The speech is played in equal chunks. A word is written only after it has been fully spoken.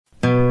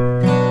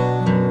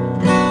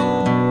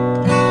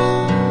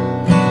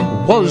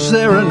Was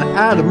there an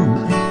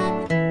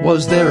Adam?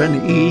 Was there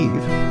an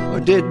Eve?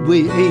 Or did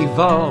we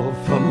evolve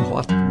from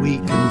what we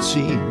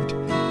conceived?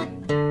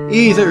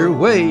 Either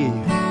way,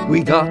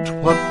 we got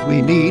what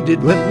we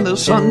needed when the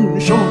sun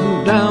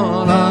shone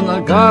down on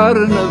the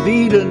Garden of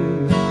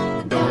Eden.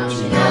 Don't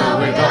you know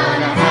we're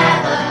gonna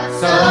have a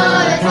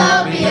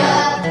Solartopia,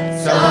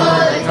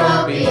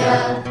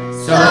 Solartopia,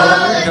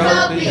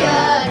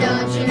 Solartopia.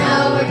 Don't you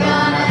know we're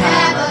gonna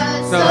have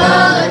a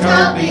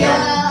Solartopia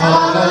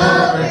all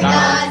over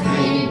God's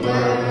green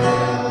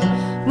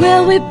world?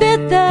 Well, we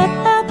bit that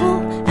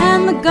apple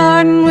and the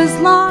garden was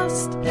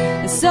lost,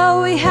 and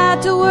so we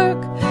had to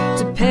work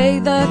to pay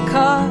the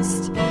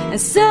cost. And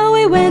so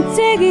we went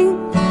digging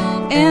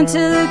into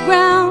the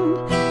ground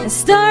and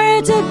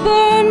started to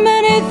burn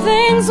many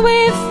things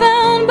we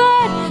found.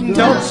 But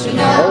don't you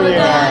know we're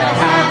gonna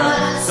have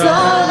a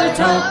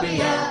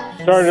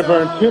Solartopia? Started to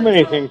burn too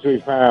many things we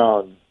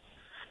found.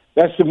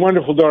 That's the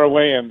wonderful Dora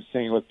Williams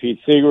singing with Pete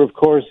Seeger, of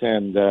course,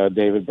 and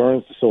David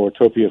Burns, the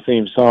Solartopia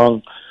theme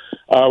song.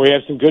 We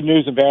have some good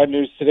news and bad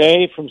news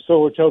today from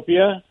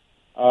Solartopia.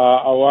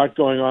 A lot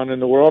going on in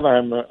the world.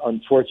 I'm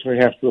unfortunately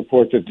have to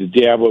report that the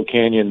Diablo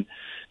Canyon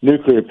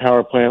nuclear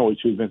power plant, which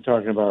we've been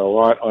talking about a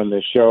lot on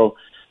this show,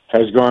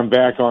 has gone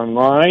back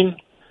online.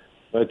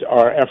 But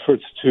our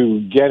efforts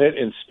to get it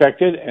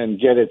inspected and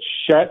get it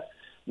shut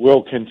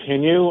will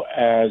continue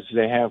as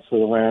they have for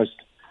the last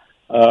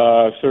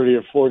 30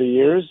 or 40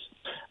 years.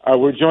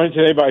 We're joined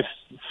today by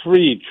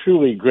three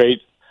truly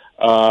great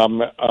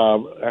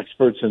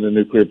experts in the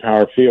nuclear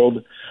power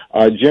field.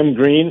 Jim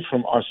Green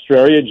from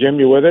Australia. Jim,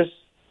 you with us?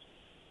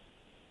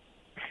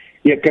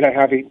 Yeah, good day,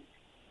 Harvey.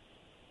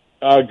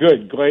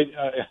 Good, great.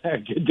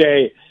 Good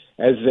day,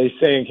 as they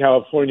say in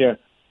California.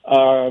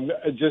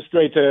 Just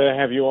great to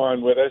have you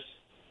on with us,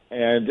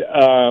 and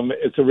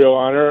it's a real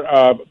honor.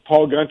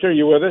 Paul Gunter,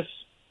 you with us?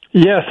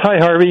 Yes. Hi,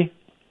 Harvey.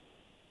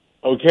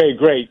 Okay,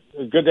 great.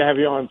 Good to have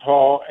you on,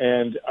 Paul.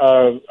 And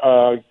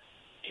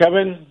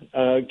Kevin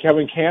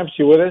Kamps,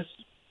 you with us?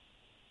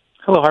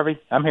 Hello, Harvey.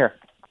 I'm here.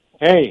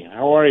 Hey,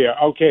 how are you?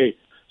 Okay,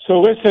 so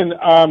listen,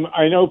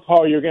 I know,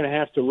 Paul, you're going to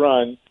have to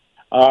run,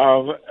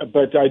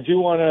 but I do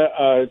want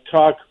to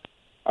talk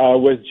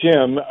with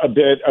Jim a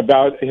bit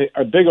about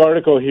a big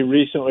article he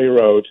recently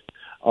wrote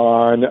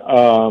on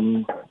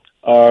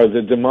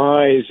the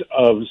demise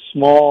of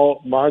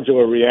small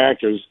modular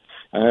reactors.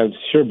 I'm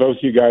sure both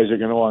you guys are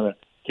going to want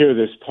to hear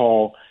this,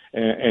 Paul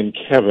and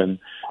Kevin.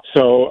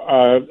 So,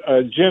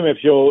 Jim,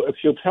 if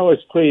you'll tell us,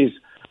 please,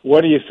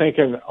 what are you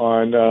thinking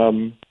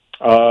on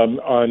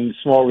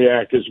small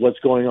reactors? What's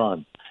going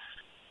on?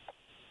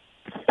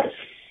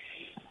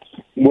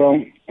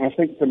 Well, I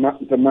think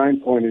the main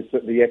point is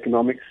that the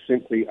economics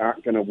simply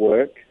aren't going to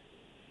work.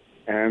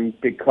 And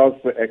because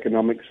the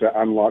economics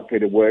are unlikely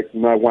to work,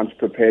 no one's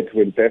prepared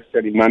to invest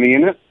any money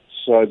in it.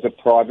 So the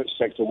private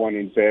sector won't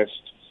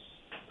invest,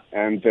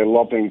 and they're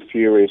lobbying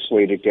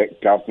furiously to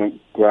get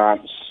government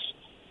grants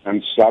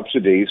and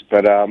subsidies.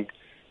 But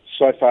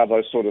so far,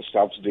 those sort of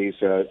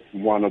subsidies are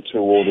 1 or 2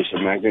 orders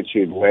of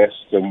magnitude less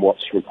than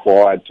what's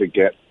required to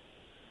get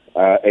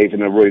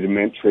even a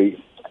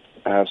rudimentary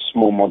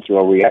small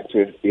modular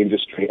reactor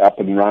industry up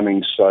and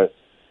running. So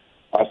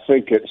I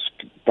think it's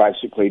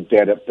basically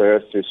dead at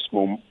birth,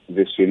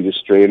 this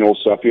industry. And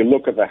also, if you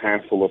look at the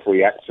handful of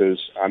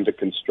reactors under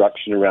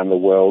construction around the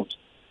world,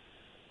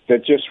 they're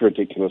just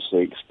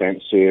ridiculously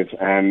expensive.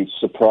 And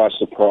surprise,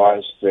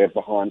 surprise, they're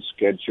behind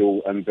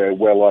schedule and they're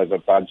well over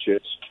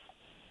budget.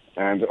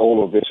 And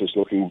all of this is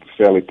looking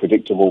fairly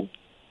predictable.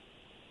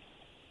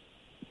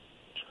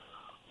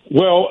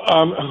 Well,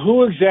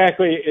 who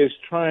exactly is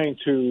trying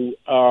to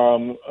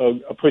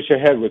push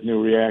ahead with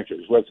new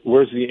reactors?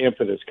 Where's the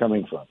impetus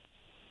coming from?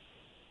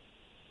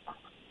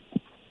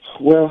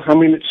 Well, I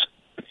mean,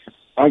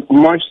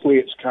 mostly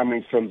it's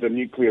coming from the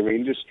nuclear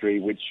industry,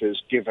 which has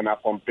given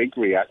up on big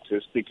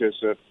reactors because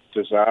of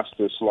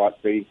disasters like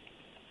the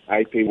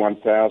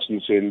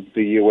AP1000s in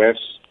the US,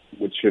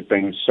 which have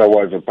been so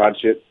over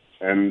budget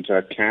and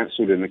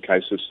cancelled in the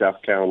case of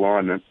South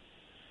Carolina.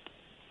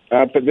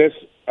 But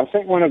I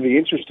think one of the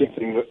interesting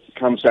things that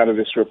comes out of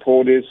this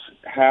report is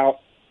how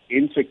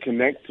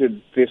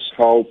interconnected this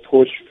whole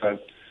push for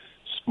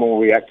small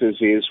reactors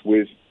is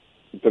with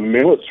the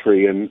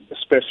military, and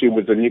especially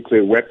with the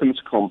nuclear weapons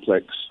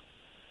complex.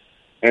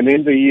 And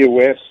in the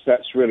US,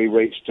 that's really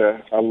reached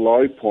a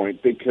low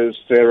point because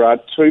there are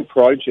 2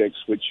 projects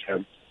which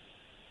have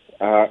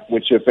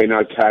been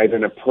okayed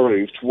and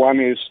approved. One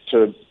is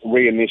to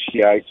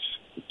reinitiate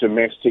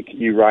domestic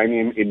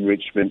uranium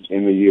enrichment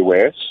in the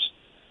US,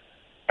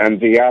 and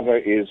the other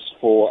is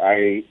for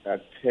a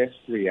test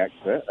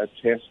reactor, a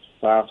test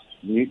fast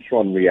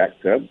neutron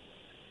reactor.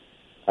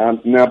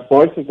 Now,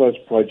 both of those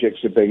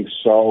projects are being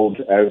sold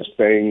as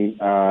being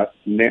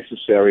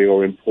necessary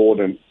or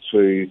important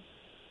to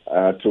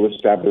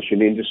establish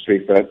an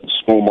industry for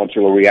small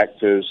modular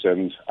reactors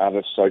and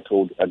other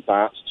so-called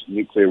advanced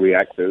nuclear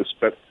reactors.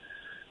 But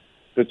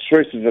the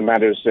truth of the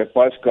matter is they've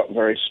both got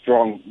very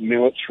strong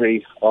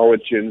military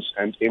origins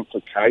and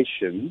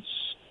implications.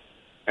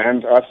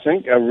 And I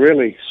think a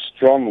really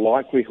strong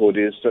likelihood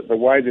is that the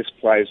way this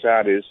plays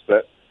out is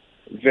that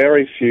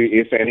very few,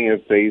 if any,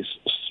 of these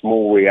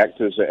small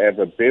reactors are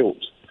ever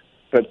built.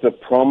 But the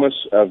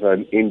promise of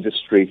an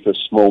industry for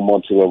small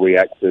modular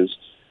reactors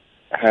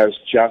has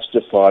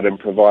justified and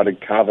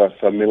provided cover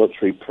for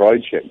military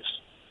projects.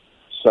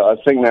 So I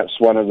think that's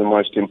one of the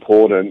most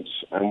important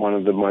and one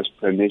of the most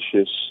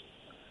pernicious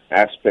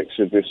aspects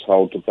of this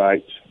whole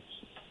debate.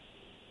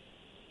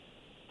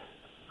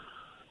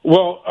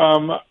 Well,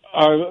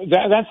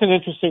 that's an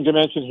interesting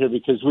dimension here,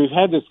 because we've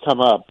had this come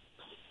up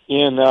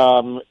in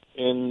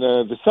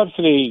the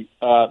subsidy,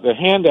 the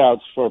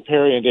handouts for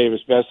Perry and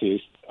Davis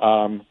Bessie's.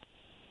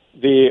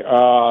 The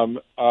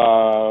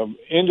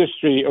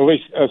industry, at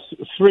least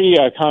three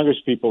Congress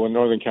people in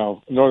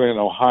Northern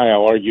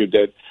Ohio argued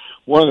that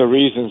one of the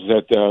reasons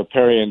that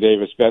Perry and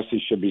Davis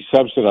Bessie should be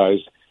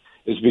subsidized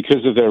is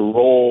because of their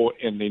role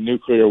in the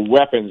nuclear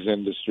weapons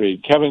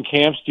industry. Kevin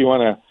Kamps, do you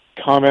want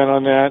to comment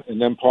on that?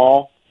 And then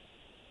Paul?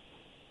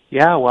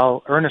 Yeah,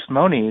 well, Ernest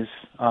Moniz,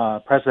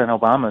 President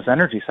Obama's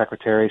energy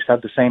secretary,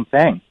 said the same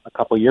thing a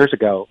couple years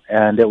ago,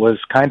 and it was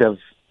kind of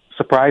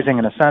surprising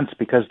in a sense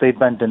because they'd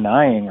been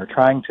denying or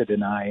trying to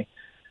deny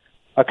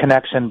a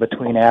connection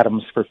between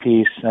atoms for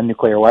peace and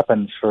nuclear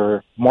weapons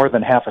for more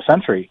than half a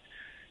century.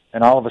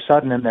 And all of a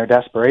sudden, in their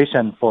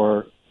desperation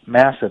for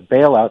massive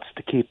bailouts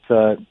to keep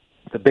the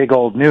big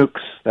old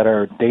nukes that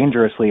are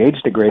dangerously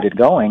age-degraded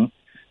going,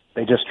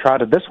 they just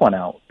trotted this one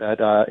out,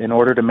 that in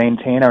order to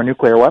maintain our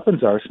nuclear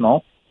weapons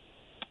arsenal,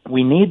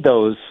 we need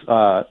those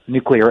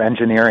nuclear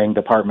engineering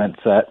departments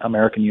at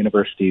American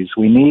universities.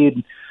 We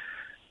need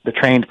the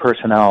trained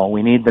personnel.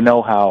 We need the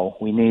know-how.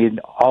 We need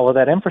all of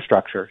that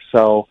infrastructure.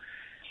 So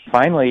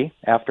finally,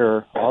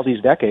 after all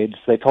these decades,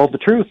 they told the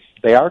truth.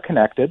 They are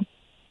connected,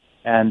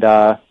 and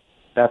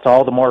that's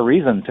all the more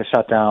reason to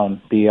shut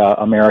down the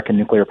American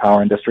nuclear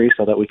power industry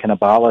so that we can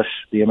abolish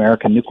the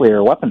American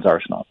nuclear weapons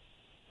arsenal.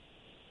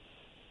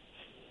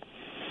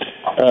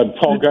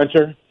 Paul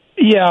Gunter?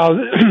 Yeah.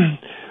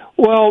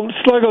 Well,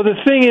 Sluggo, the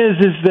thing is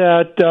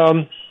that,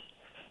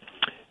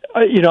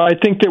 I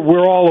think that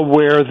we're all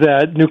aware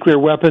that nuclear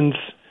weapons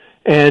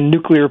and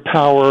nuclear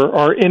power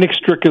are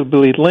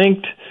inextricably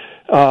linked.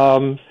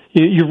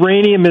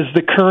 Uranium is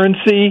the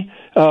currency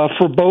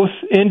for both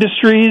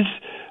industries.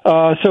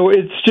 So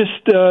it's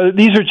just,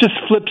 these are just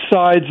flip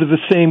sides of the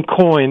same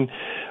coin.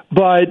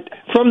 But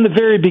from the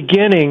very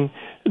beginning,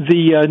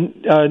 the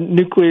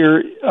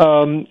nuclear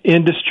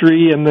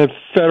industry and the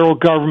federal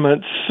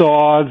government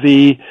saw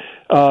the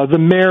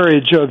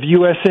marriage of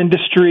U.S.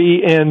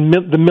 industry and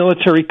the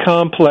military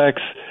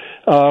complex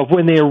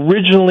when they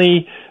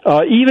originally,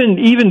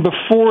 even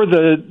before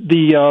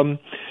the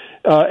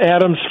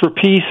Atoms for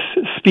Peace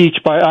speech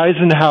by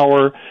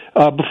Eisenhower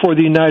before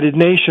the United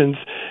Nations,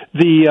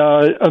 the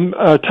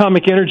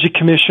Atomic Energy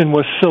Commission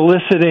was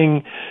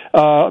soliciting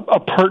a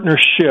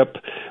partnership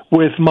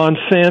with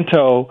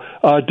Monsanto,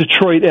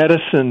 Detroit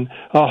Edison,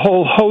 a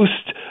whole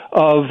host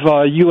of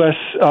U.S.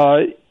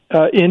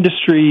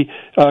 Industry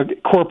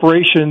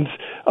corporations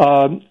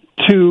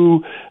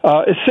to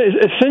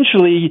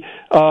essentially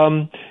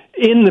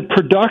in the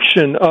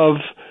production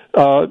of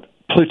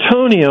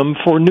plutonium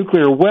for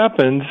nuclear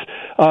weapons.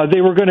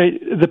 They were going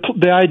to.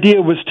 The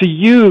idea was to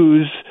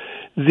use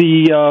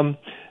the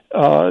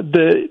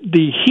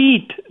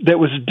heat that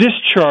was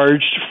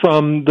discharged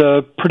from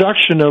the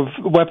production of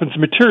weapons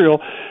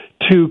material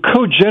to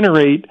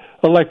co-generate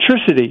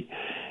electricity,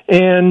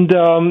 and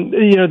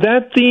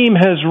that theme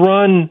has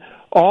run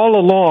all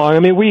along. I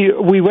mean,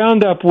 we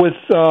wound up with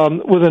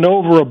an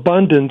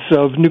overabundance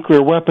of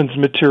nuclear weapons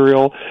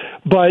material,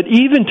 but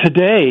even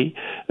today,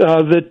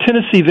 the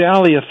Tennessee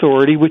Valley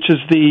Authority, which is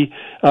the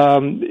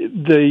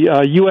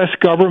U.S.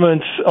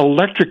 government's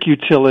electric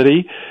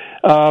utility,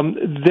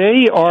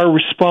 they are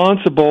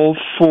responsible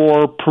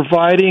for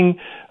providing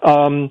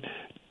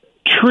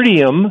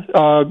tritium,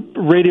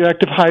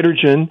 radioactive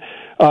hydrogen,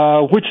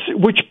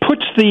 which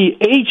puts the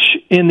H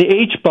in the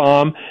H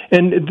bomb,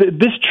 and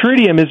this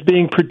tritium is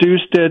being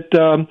produced at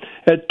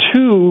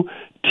two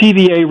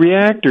TVA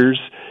reactors,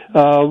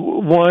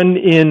 one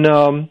in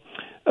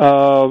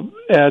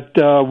at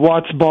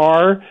Watts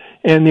Bar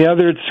and the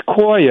other at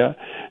Sequoia.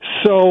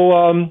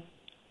 So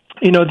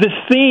this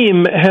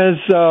theme has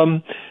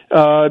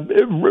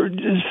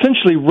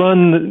essentially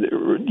run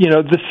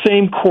the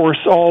same course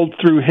all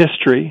through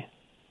history.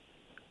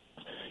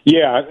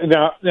 Yeah.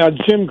 Now,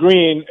 Jim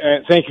Green.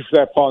 Thank you for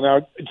that, Paul.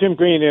 Now, Jim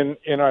Green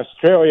in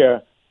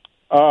Australia.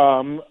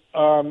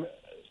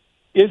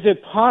 Is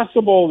it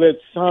possible that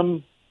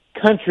some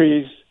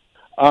countries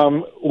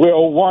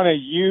will want to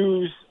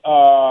use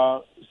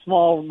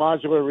small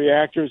modular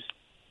reactors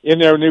in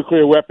their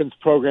nuclear weapons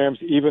programs,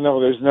 even though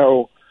there's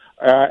no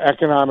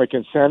economic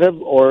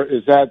incentive, or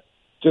is that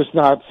just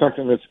not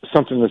something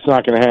that's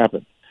not going to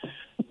happen?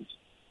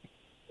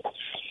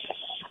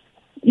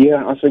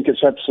 Yeah, I think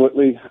it's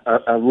absolutely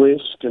a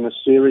risk, and a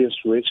serious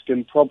risk,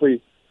 and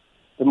probably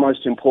the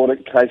most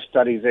important case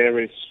study there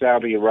is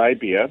Saudi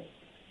Arabia.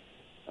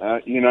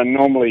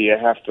 Normally you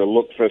have to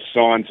look for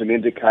signs and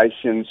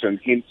indications and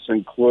hints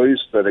and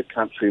clues that a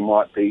country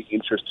might be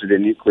interested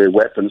in nuclear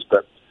weapons,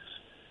 but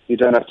you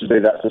don't have to do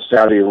that for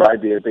Saudi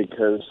Arabia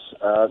because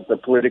the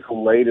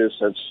political leaders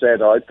have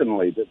said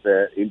openly that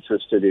they're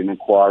interested in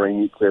acquiring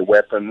nuclear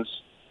weapons,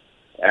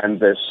 and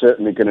they're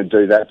certainly going to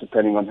do that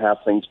depending on how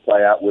things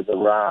play out with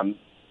Iran.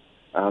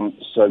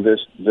 So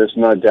there's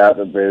no doubt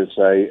that there's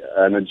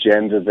an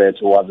agenda there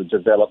to either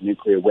develop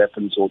nuclear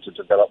weapons or to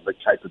develop the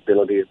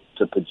capability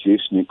to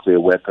produce nuclear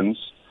weapons.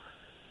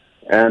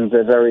 And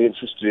they're very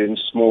interested in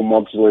small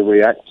modular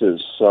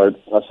reactors. So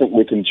I think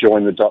we can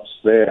join the dots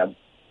there.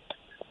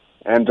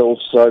 And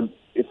also,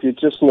 if you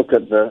just look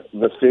at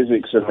the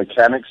physics and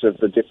mechanics of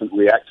the different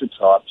reactor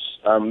types,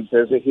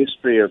 there's a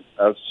history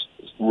of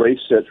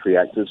research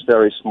reactors,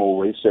 very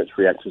small research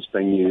reactors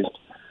being used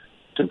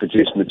to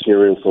produce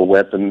material for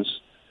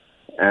weapons,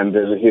 and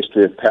there's a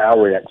history of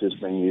power reactors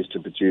being used to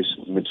produce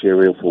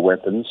material for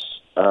weapons.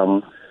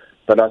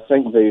 But I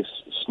think these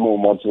small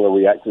modular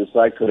reactors,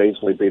 they could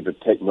easily be the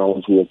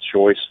technology of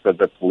choice for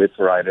the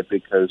proliferator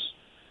because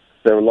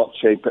they're a lot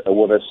cheaper,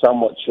 well, they're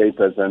somewhat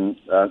cheaper than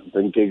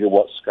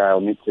gigawatt scale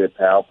nuclear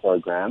power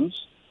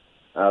programs.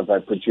 They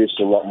produce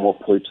a lot more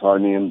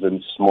plutonium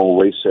than small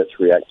research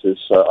reactors.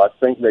 So I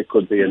think there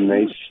could be a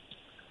niche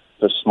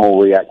for small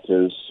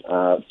reactors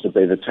to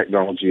be the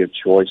technology of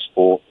choice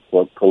for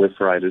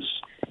proliferators.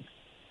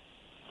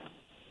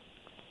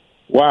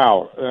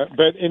 Wow.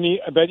 But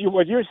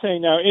what you're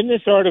saying now, in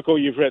this article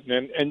you've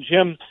written, and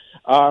Jim,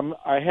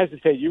 I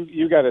hesitate,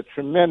 you got a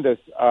tremendous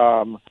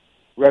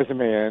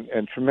resume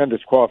and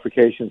tremendous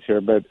qualifications here,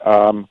 but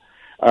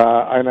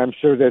and I'm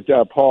sure that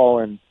Paul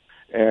and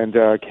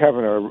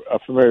Kevin are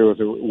familiar with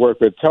the work,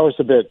 but tell us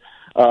a bit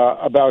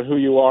about who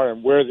you are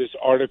and where this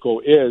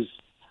article is,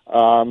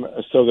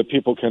 so that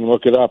people can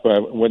look it up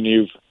when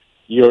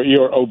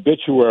your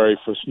obituary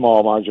for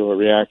small modular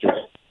reactors.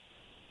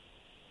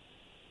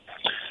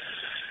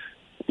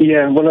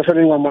 Yeah, well, if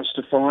anyone wants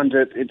to find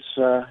it, it's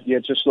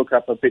just look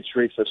up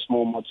obituary for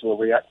small modular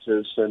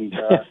reactors and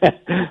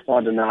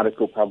find an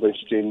article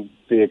published in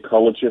The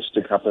Ecologist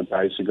a couple of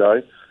days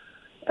ago,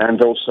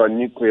 and also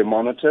Nuclear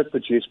Monitor,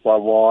 produced by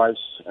Wise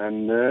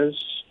and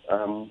NERS.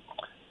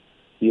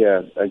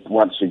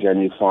 Once again,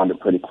 you find it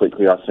pretty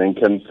quickly, I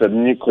think. And the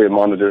Nuclear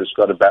Monitor has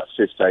got about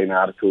 15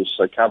 articles,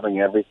 so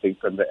covering everything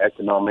from the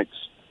economics,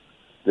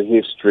 the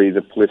history,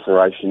 the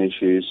proliferation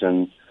issues,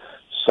 and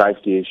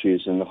safety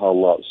issues, and the whole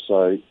lot.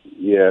 So,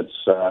 yeah,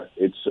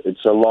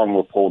 it's a long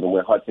report, and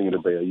we're hoping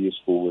it'll be a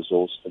useful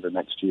resource for the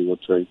next year or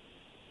two.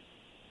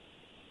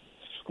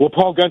 Well,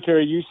 Paul, Gunter,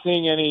 are you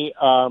seeing any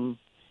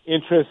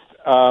interest?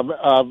 I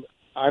don't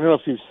know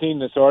if you've seen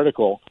this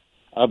article,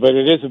 but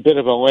it is a bit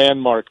of a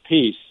landmark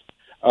piece.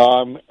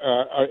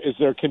 Is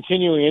there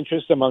continuing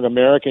interest among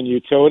American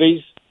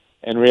utilities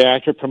and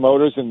reactor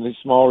promoters in these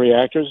small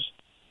reactors?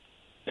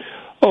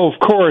 Oh, of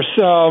course.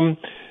 But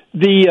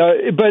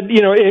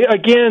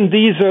again,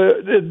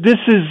 this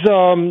is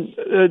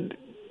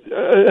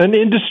an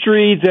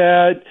industry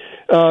that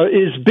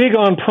is big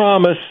on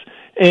promise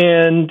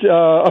and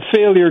a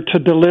failure to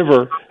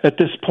deliver at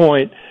this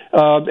point.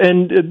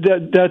 And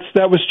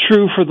that was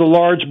true for the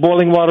large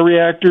boiling water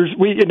reactors.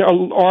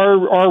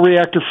 Our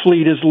reactor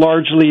fleet is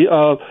largely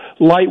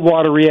light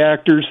water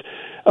reactors.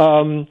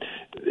 For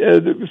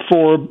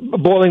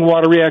boiling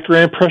water reactor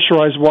and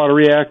pressurized water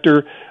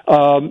reactor,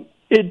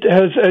 it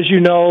has, as you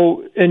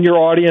know, in your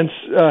audience,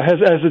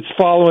 as it's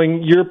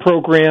following your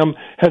program,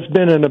 has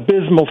been an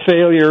abysmal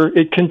failure.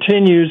 It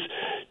continues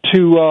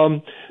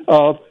to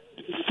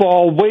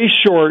fall way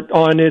short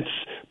on its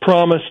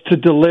promise to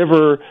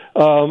deliver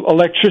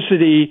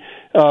electricity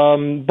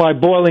by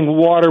boiling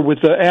water with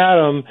the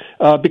atom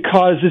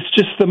because it's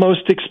just the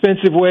most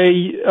expensive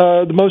way,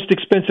 the most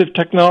expensive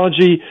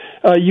technology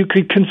you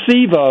could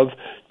conceive of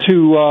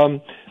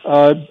to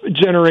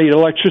generate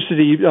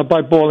electricity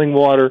by boiling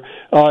water.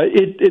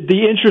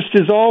 The interest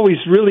has always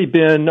really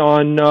been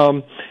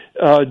on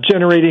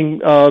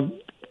generating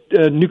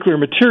nuclear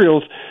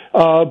materials,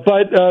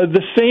 but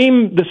the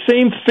same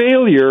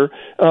failure,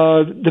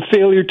 the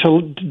failure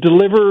to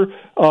deliver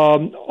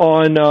on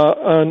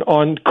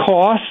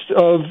cost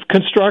of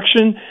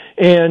construction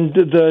and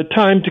the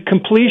time to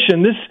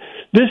completion.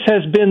 This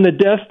has been the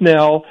death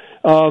knell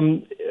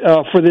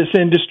for this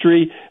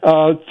industry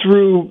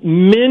through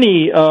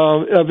many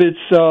of its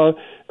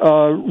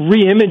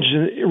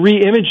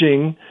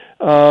reimaging,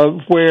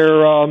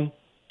 where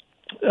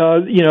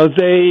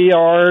they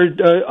are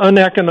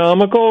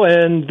uneconomical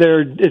and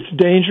it's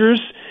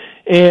dangerous,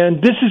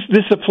 and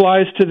this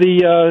applies to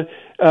the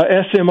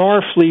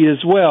SMR fleet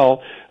as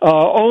well.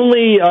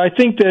 Only I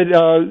think that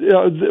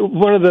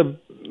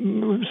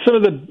some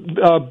of the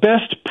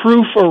best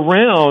proof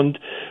around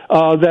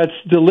that's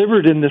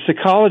delivered in this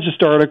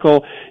Ecologist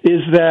article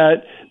is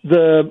that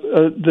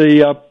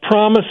the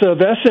promise of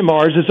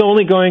SMRs is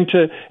only going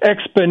to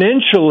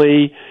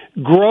exponentially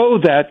grow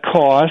that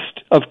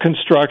cost of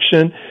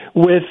construction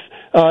with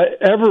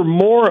ever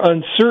more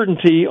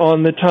uncertainty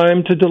on the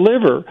time to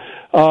deliver.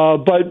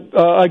 But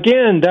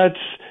again, that's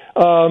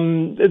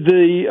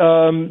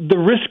the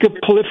risk of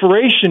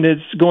proliferation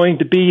is going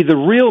to be the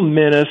real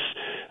menace,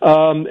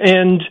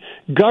 and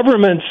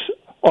governments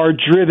are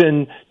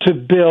driven to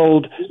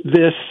build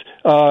this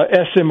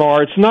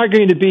SMR. It's not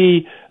going to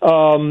be,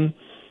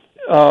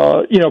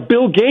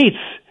 Bill Gates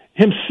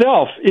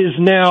himself is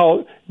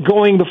now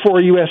going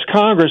before U.S.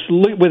 Congress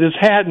with his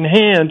hat in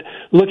hand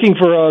looking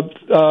for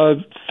a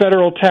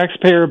federal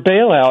taxpayer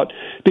bailout,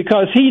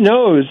 because he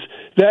knows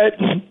that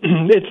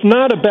it's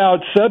not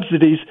about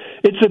subsidies,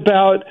 it's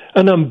about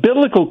an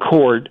umbilical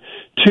cord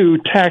to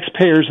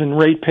taxpayers and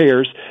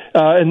ratepayers,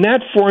 and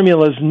that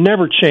formula has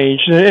never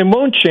changed and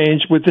won't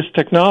change with this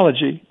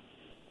technology.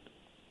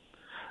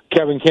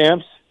 Kevin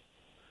Kamps?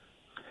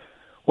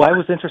 Well, I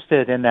was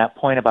interested in that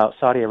point about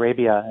Saudi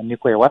Arabia and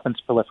nuclear weapons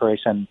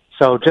proliferation.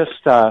 So just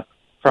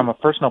from a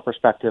personal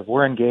perspective,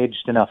 we're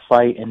engaged in a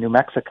fight in New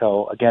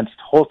Mexico against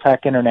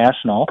Holtec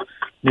International,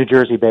 New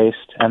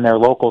Jersey-based, and their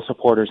local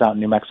supporters out in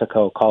New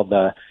Mexico called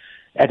the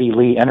Eddie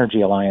Lee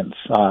Energy Alliance,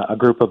 a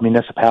group of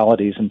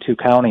municipalities in 2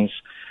 counties,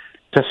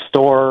 to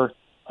store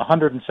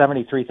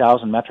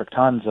 173,000 metric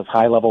tons of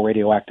high-level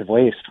radioactive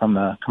waste from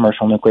the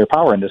commercial nuclear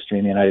power industry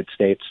in the United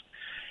States.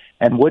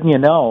 And wouldn't you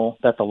know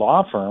that the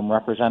law firm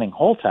representing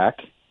Holtec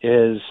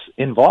is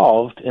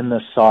involved in the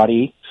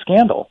Saudi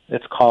scandal.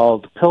 It's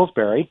called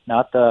Pillsbury,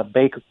 not the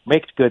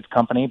baked goods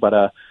company, but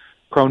a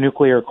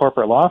pro-nuclear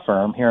corporate law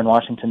firm here in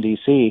Washington,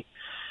 D.C.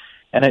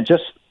 And it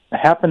just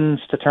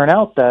happens to turn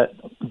out that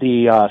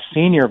the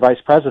senior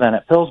vice president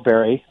at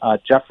Pillsbury,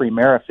 Jeffrey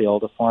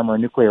Merrifield, a former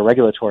Nuclear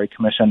Regulatory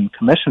Commission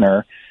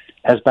commissioner,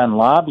 has been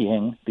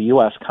lobbying the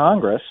U.S.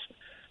 Congress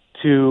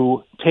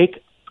to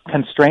take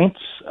constraints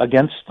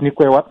against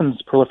nuclear weapons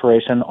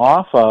proliferation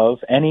off of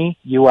any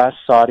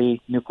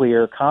U.S.-Saudi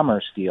nuclear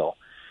commerce deal.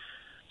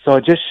 So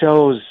it just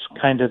shows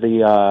kind of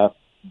the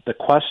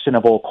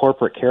questionable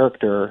corporate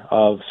character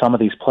of some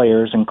of these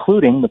players,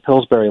 including the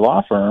Pillsbury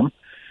law firm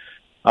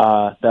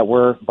that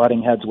we're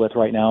butting heads with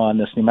right now on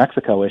this New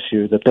Mexico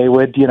issue, that they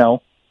would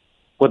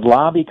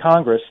lobby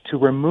Congress to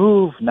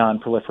remove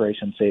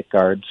non-proliferation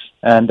safeguards.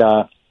 And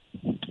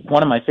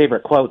one of my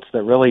favorite quotes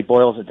that really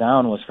boils it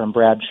down was from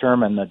Brad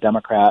Sherman, the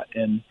Democrat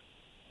in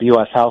the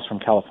U.S. House from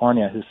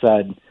California, who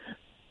said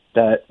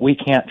that we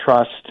can't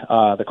trust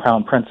the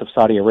Crown Prince of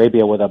Saudi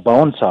Arabia with a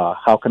bone saw.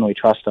 How can we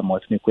trust him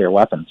with nuclear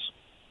weapons?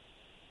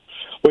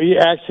 Well,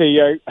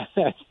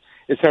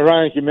 it's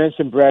ironic you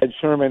mentioned Brad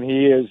Sherman.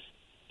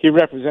 He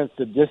represents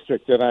the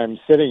district that I'm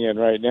sitting in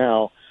right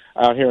now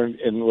out here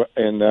in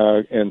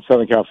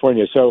Southern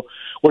California. So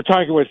we're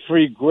talking with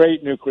 3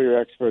 great nuclear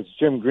experts.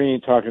 Jim Green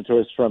talking to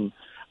us from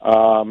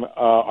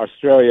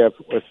Australia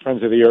with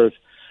Friends of the Earth,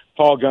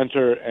 Paul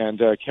Gunter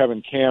and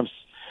Kevin Kamps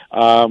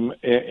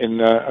in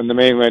the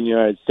mainland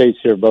United States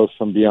here, both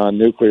from Beyond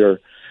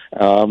Nuclear.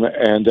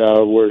 And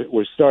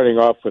we're starting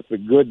off with the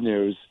good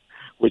news,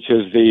 which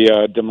is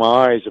the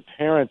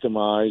apparent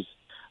demise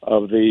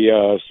of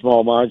the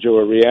small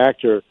modular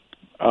reactor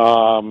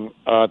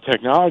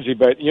technology.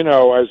 But,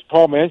 as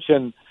Paul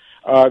mentioned,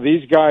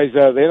 these guys,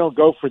 they don't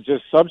go for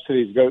just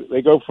subsidies.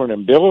 They go for an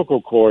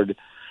umbilical cord.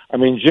 I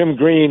mean, Jim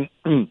Green,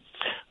 we're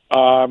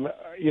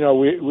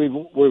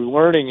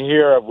learning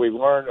here, we've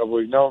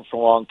known for a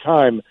long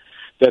time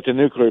that the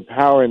nuclear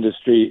power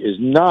industry is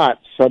not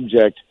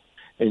subject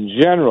in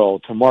general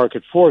to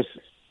market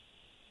forces,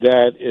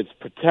 that it's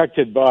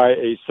protected by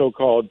a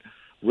so-called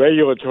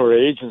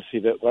regulatory agency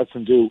that lets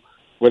them do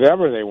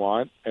whatever they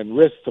want and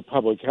risk the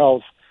public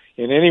health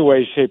in any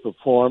way, shape, or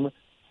form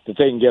that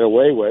they can get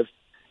away with,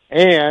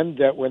 and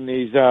that when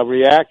these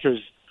reactors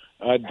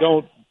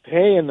don't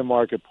pay in the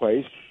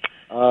marketplace,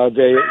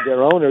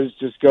 their owners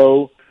just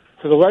go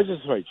to the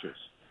legislatures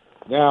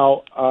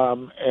now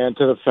and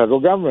to the federal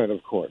government,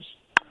 of course.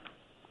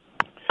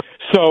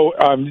 So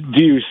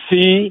do you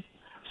see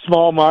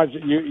small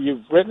modular?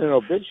 You've written an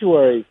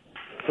obituary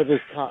for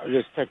this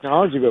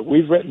technology, but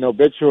we've written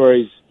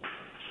obituaries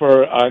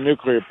for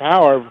nuclear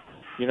power,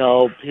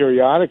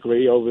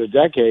 periodically over the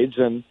decades.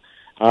 And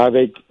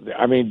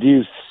do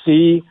you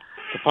see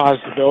the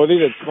possibility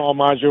that small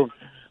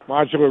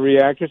modular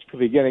reactors could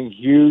be getting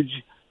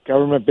huge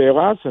government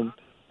bailouts and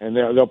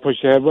they'll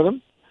push ahead with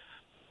them?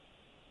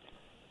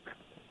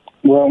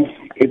 Well,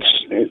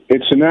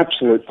 it's an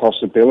absolute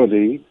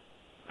possibility.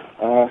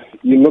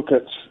 You look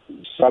at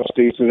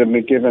subsidies that have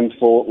been given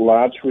for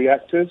large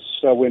reactors.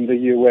 So in the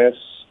U.S.,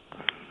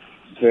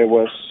 there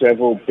were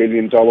several $1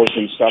 billion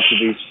in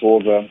subsidies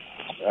for the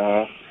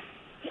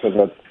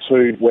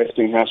 2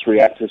 Westinghouse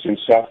reactors in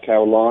South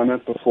Carolina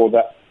before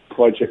that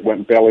project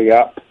went belly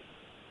up.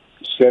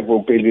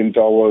 Several $1 billion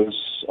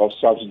of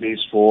subsidies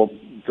for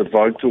the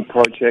Vogtle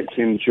project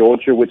in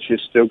Georgia, which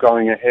is still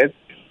going ahead.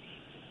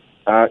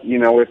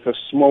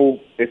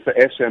 If the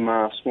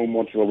SMR, small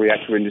modular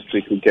reactor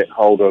industry, could get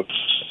hold of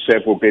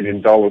several $1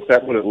 billion,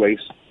 that would at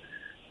least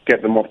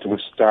get them off to a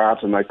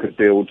start, and they could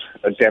build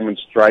a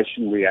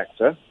demonstration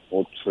reactor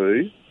or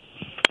 2.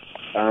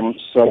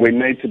 So we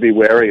need to be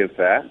wary of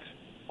that.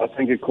 I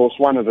think, of course,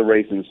 one of the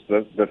reasons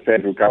the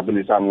federal government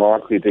is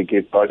unlikely to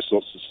give those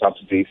sorts of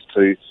subsidies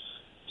to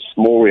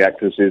small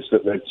reactors is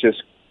that they've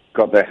just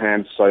got their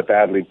hands so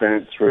badly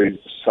burnt through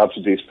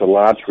subsidies for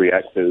large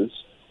reactors.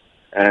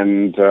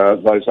 And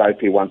those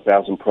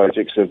AP1000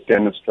 projects have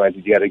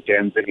demonstrated yet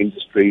again the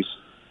industry's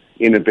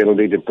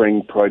inability to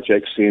bring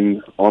projects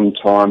in on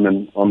time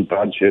and on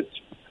budget.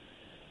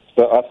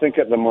 But I think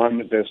at the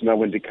moment there's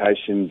no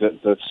indication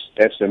that the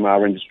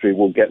SMR industry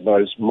will get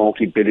those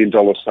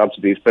multi-billion-dollar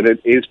subsidies, but it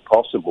is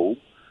possible.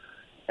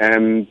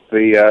 And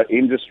the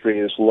industry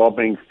is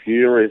lobbying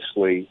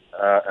furiously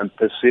and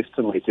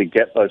persistently to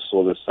get those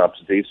sort of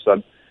subsidies.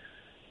 So,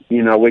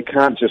 you know, we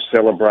can't just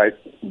celebrate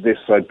this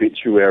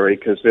obituary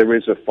because there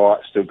is a fight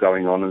still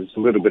going on, and it's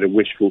a little bit of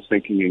wishful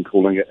thinking in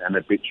calling it an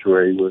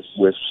obituary. We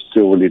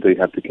still really do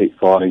have to keep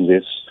fighting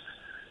this.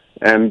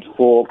 And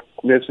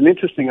there's an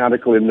interesting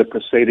article in the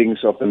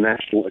Proceedings of the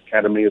National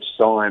Academy of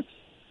Science.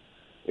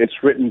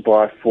 It's written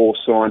by 4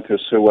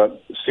 scientists who are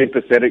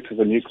sympathetic to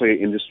the nuclear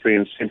industry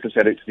and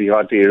sympathetic to the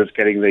idea of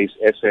getting these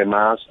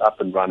SMRs up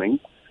and running.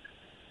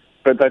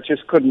 But they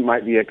just couldn't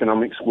make the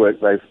economics work.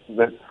 They've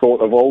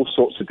thought of all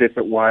sorts of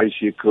different ways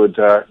you could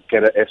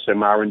get an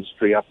SMR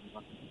industry up and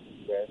running,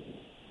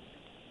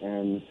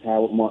 and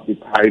how it might be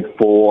paid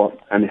for,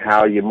 and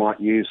how you might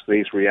use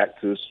these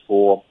reactors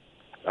for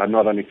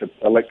not only for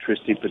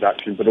electricity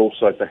production, but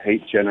also for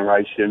heat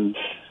generation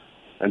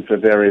and for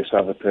various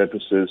other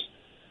purposes.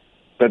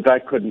 But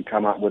they couldn't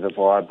come up with a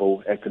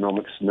viable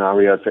economic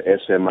scenario for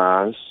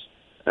SMRs,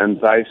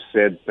 and they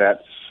said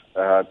that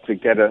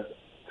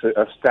to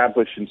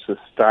establish and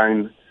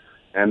sustain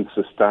an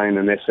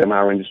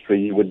SMR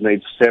industry, you would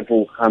need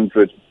several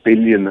 $100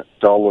 billion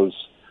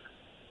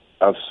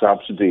of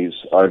subsidies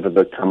over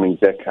the coming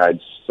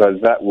decades. So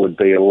that would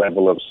be a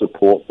level of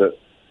support that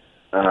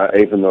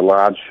even the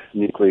large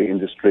nuclear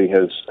industry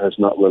has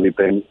not really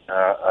been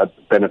a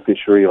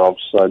beneficiary of.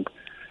 So,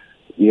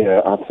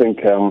 yeah, I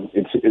think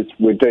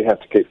we do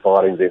have to keep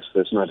fighting this.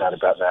 There's no doubt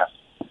about that.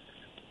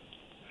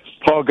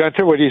 Paul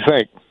Gunter, what do you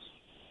think?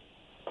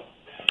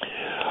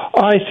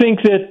 I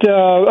think that,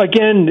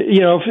 again, you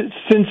know,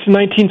 since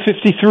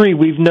 1953,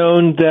 we've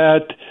known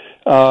that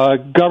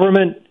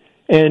government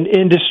and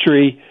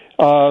industry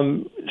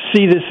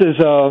see this as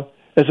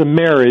a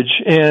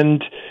marriage,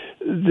 and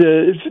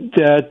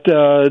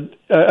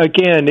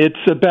again,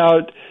 it's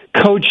about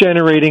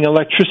co-generating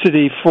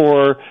electricity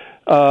from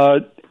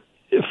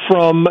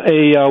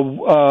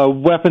a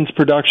weapons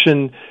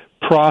production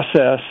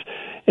process,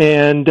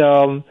 and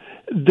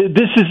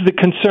this is the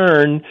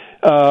concern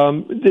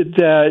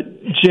that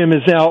Jim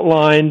has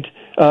outlined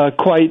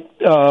quite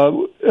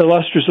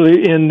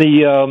illustriously in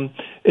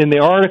the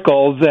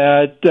article,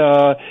 that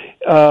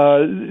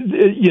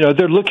you know,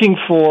 they're looking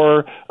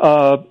for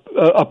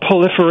a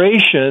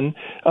proliferation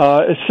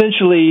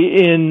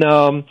essentially in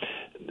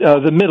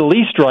the Middle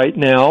East right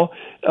now,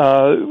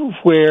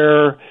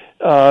 where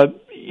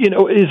you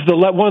know, is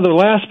one of the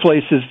last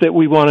places that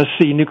we want to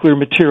see nuclear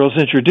materials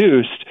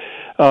introduced.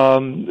 So,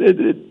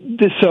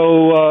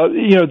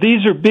 you know,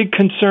 these are big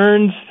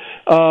concerns.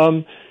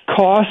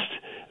 Cost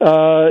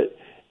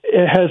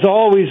has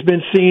always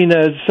been seen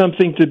as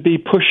something to be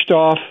pushed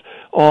off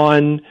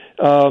on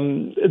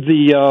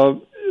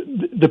the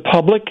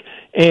public,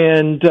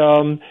 and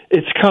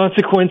its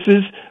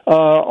consequences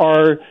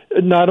are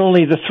not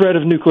only the threat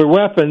of nuclear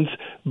weapons,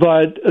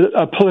 but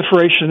a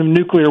proliferation of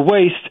nuclear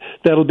waste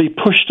that'll be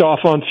pushed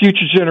off on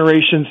future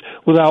generations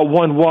without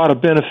 1 watt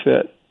of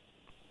benefit.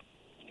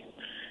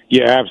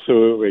 Yeah,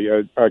 absolutely.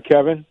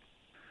 Kevin?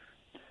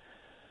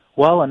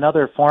 Well,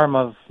 another form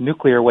of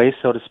nuclear waste,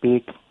 so to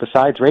speak,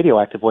 besides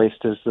radioactive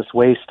waste, is this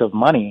waste of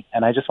money.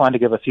 And I just wanted to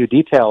give a few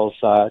details.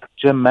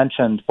 Jim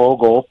mentioned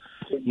Vogtle,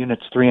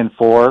 Units 3 and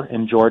 4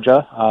 in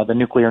Georgia, the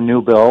nuclear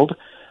new build.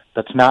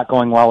 That's not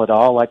going well at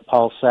all. Like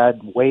Paul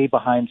said, way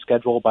behind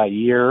schedule by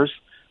years,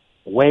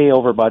 way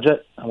over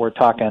budget. We're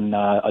talking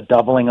a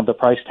doubling of the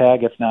price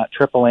tag, if not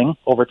tripling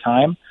over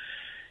time.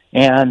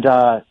 And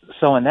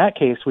so in that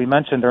case, we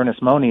mentioned Ernest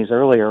Moniz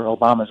earlier,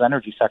 Obama's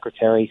energy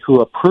secretary,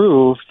 who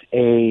approved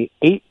a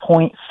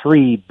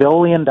 $8.3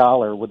 billion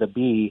with a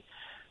B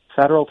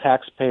federal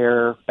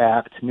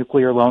taxpayer-backed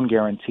nuclear loan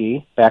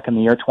guarantee back in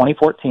the year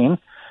 2014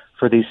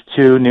 for these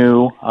 2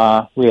 new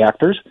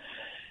reactors,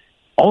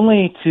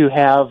 only to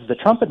have the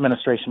Trump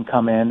administration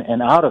come in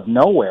and out of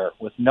nowhere,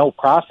 with no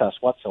process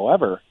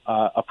whatsoever,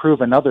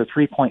 approve another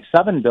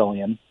 $3.7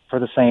 billion for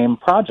the same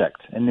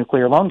project in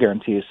nuclear loan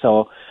guarantees.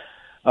 So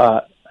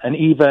and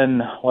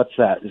even, what's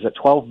that? Is it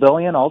 $12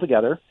 billion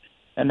altogether?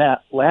 And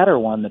that latter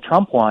one, the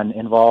Trump one,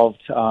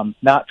 involved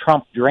not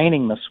Trump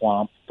draining the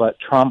swamp, but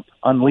Trump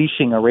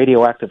unleashing a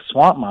radioactive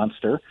swamp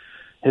monster.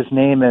 His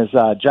name is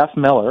Jeff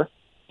Miller.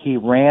 He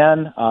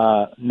ran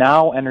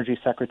now Energy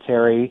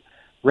Secretary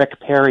Rick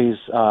Perry's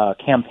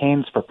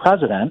campaigns for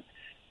president.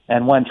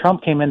 And when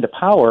Trump came into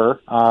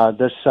power,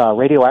 this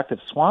radioactive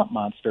swamp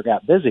monster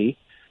got busy,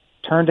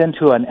 turned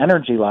into an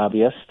energy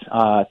lobbyist,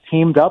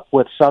 teamed up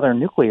with Southern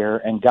Nuclear,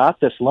 and got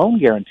this loan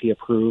guarantee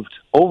approved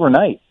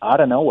overnight, out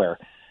of nowhere.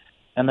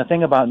 And the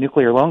thing about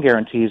nuclear loan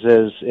guarantees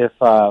is if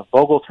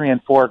Vogtle 3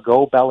 and 4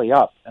 go belly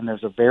up, and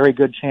there's a very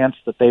good chance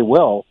that they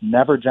will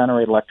never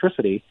generate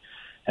electricity,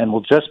 and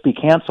will just be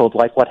canceled,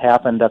 like what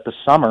happened at the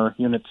summer,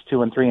 Units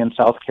 2 and 3 in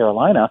South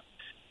Carolina,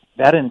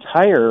 that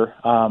entire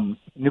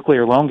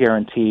nuclear loan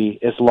guarantee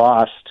is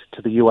lost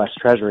to the U.S.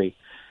 Treasury.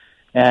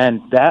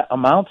 And that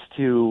amounts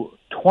to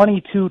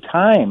 22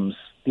 times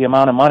the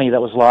amount of money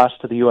that was lost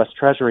to the U.S.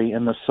 Treasury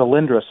in the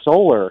Solyndra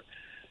Solar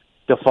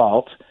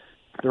default.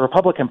 The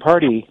Republican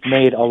Party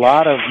made a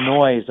lot of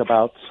noise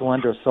about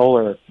Solyndra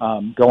Solar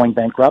going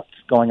bankrupt,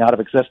 going out of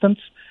existence,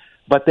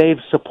 but they've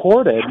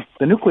supported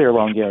the nuclear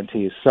loan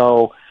guarantees.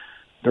 So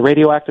the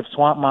radioactive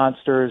swamp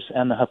monsters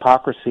and the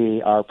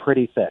hypocrisy are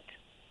pretty thick.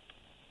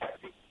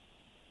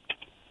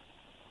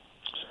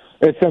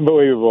 It's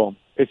unbelievable.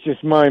 It's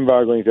just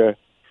mind-boggling to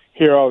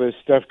hear all this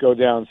stuff go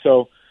down.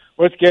 So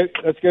let's get.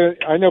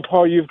 I know,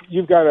 Paul,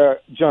 you've got to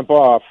jump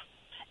off.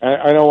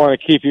 I don't want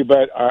to keep you,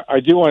 but I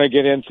do want to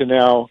get into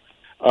now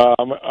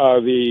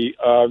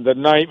the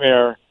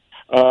nightmare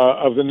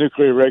of the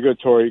Nuclear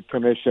Regulatory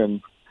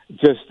Commission,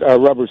 just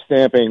rubber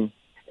stamping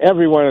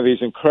every one of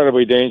these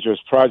incredibly dangerous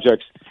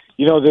projects.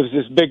 You know, there's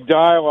this big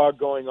dialogue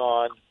going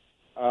on,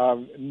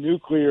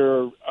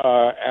 nuclear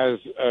as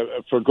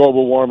for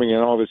global warming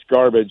and all this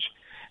garbage,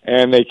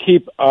 and they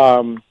keep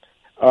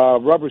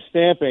rubber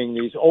stamping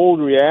these old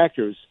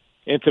reactors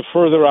into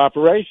further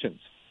operations.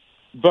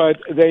 But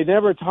they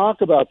never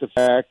talk about the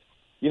fact,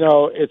 you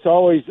know, it's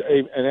always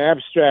an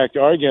abstract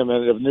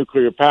argument of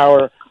nuclear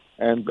power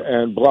and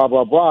blah,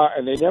 blah, blah,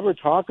 and they never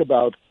talk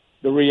about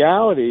the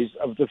realities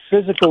of the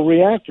physical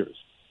reactors.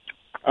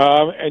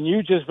 And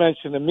you just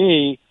mentioned to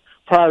me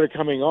prior to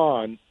coming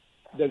on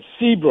that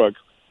Seabrook,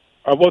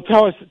 well,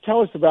 tell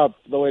us about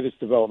the latest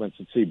developments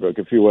at Seabrook,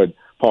 if you would,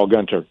 Paul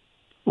Gunter.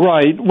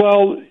 Right.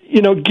 Well,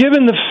 you know,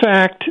 given the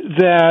fact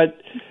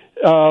that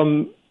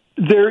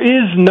there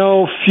is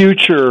no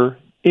future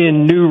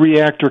in new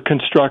reactor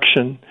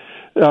construction,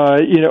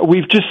 you know,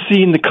 we've just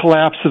seen the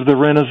collapse of the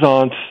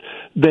Renaissance,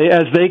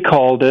 as they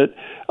called it.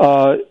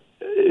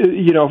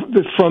 You know,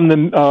 from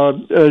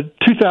the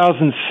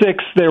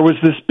 2006, there was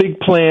this big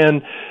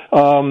plan.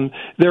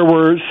 There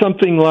were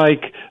something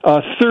like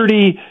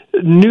 30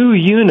 new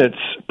units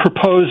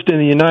proposed in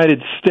the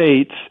United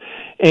States,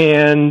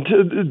 and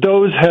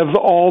those have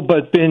all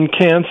but been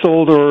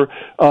canceled or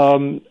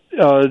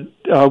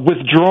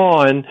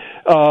withdrawn,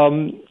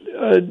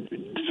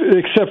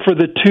 except for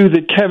the two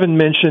that Kevin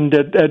mentioned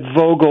at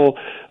Vogel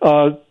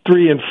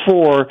 3 and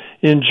 4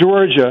 in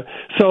Georgia.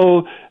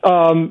 So,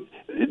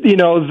 you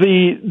know,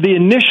 the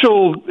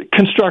initial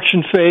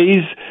construction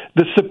phase,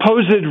 the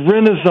supposed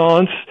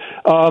Renaissance,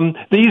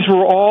 these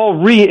were all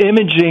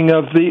re-imaging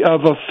of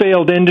a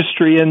failed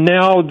industry, and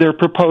now they're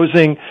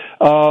proposing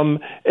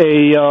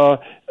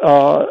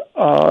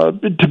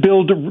to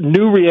build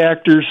new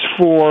reactors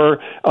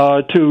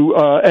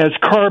as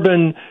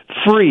carbon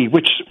free,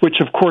 which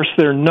of course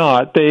they're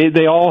not.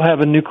 They all have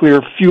a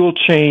nuclear fuel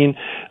chain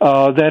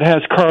that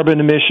has carbon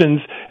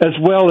emissions as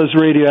well as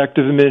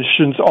radioactive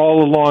emissions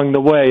all along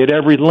the way at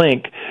every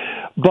link.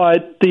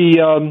 But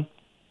the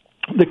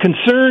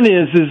concern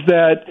is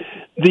that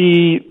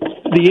the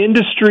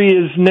industry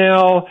is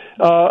now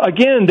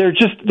again they're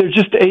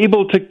just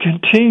able to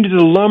continue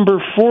to lumber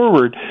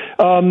forward,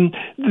 and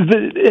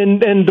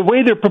the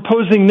way they're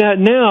proposing that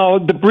now,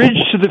 the bridge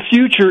to the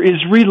future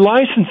is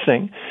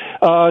relicensing,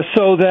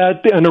 so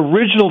that an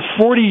original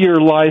 40-year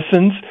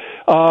license,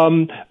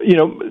 you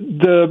know,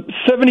 the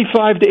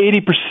 75 to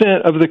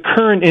 80% of the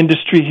current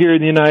industry here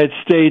in the United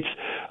States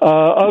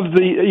have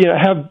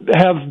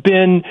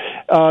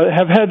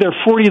had their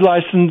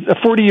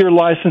 40-year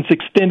license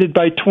extended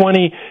by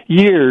 20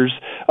 years.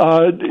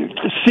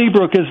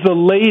 Seabrook is the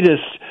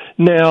latest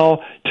now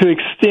to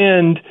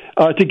extend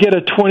to get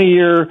a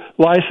 20-year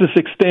license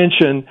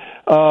extension.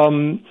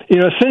 You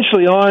know,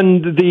 essentially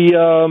on the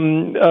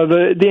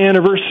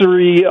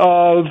anniversary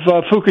of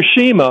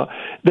Fukushima,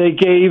 they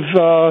gave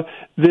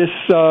this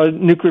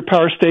nuclear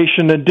power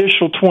station an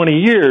additional 20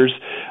 years.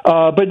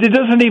 But it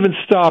doesn't even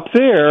stop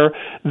there.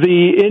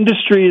 The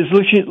industry is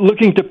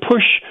looking to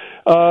push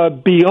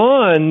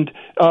beyond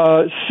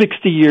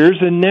 60 years,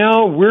 and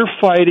now we're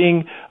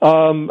fighting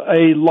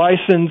a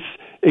license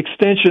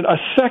extension, a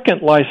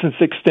second license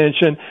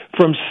extension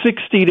from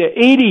 60 to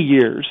 80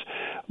 years.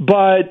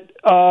 But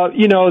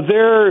you know,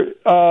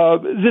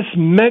 this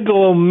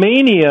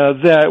megalomania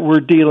that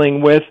we're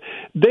dealing with,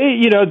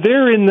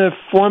 they're in the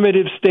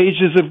formative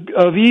stages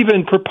of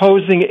even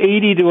proposing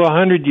 80 to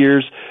 100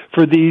 years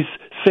for these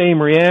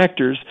same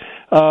reactors.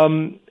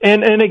 And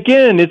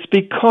again, it's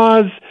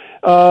because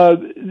there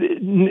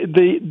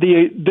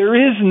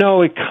is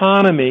no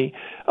economy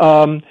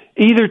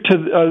either to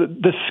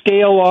the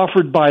scale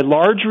offered by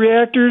large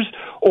reactors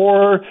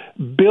or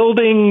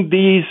building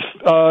these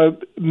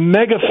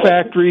mega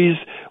factories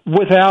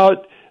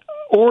without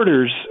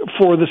orders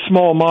for the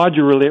small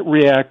modular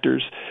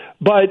reactors.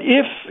 But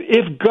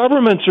if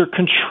governments are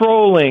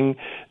controlling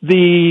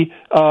the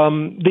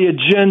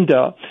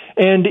agenda,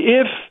 and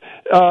if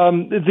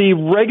the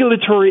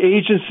regulatory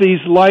agencies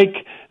like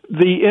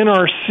the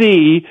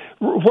NRC,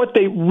 what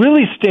they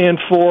really stand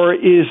for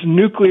is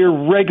nuclear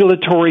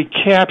regulatory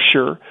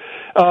capture.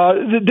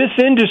 This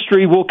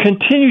industry will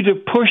continue to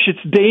push its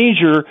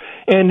danger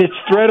and its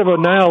threat of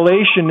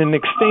annihilation and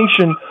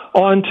extinction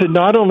onto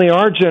not only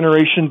our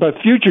generation,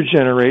 but future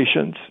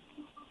generations.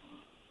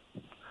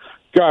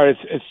 God,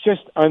 it's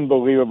just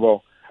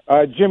unbelievable.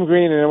 Jim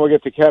Green, and then we'll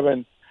get to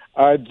Kevin.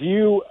 Do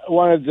you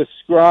want to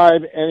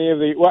describe any of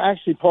the? Well,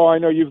 actually, Paul, I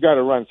know you've got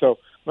to run, so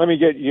let me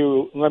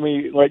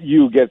let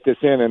you get this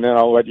in, and then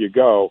I'll let you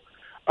go.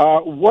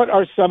 What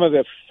are some of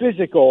the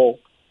physical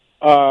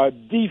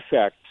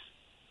defects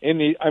in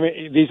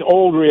these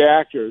old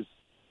reactors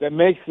that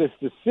makes this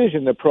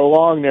decision to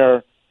prolong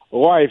their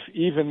life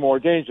even more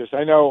dangerous?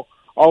 I know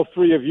all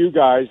three of you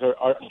guys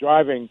are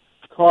driving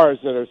cars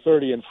that are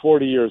 30 and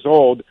 40 years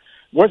old.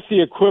 What's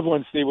the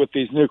equivalency with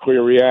these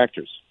nuclear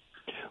reactors?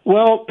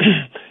 Well,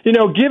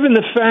 given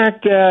the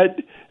fact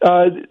that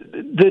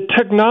the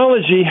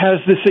technology has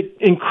this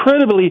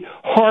incredibly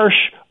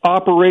harsh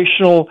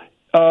operational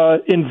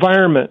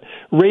environment,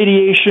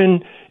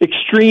 radiation,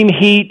 extreme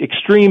heat,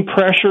 extreme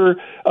pressure,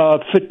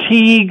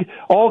 fatigue,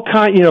 all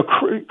kind,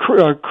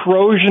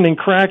 corrosion and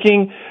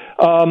cracking,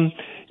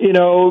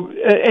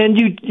 and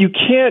you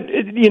can't,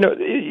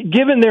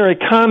 given their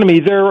economy,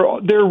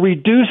 they're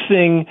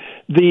reducing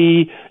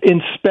the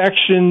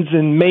inspections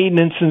and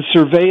maintenance and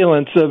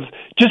surveillance of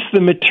just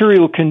the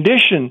material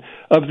condition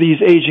of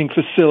these aging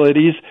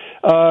facilities.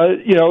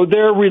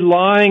 They're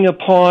relying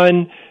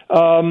upon,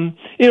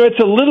 it's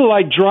a little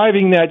like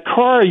driving that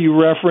car you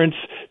referenced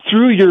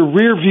through your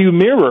rearview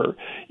mirror.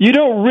 You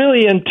don't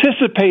really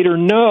anticipate or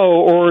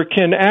know or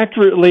can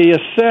accurately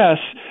assess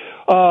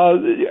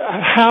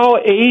how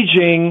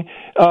aging,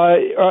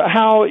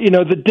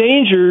 the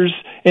dangers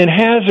and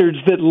hazards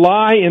that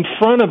lie in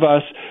front of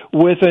us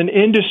with an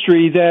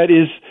industry that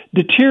is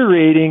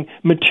deteriorating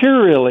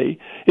materially.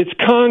 It's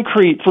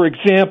concrete, for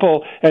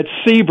example, at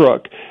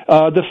Seabrook.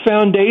 The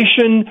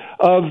foundation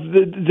of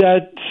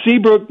that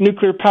Seabrook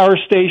nuclear power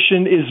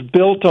station is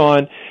built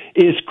on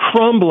is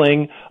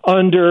crumbling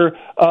under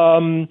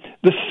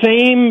the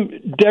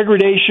same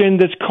degradation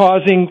that's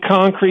causing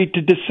concrete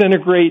to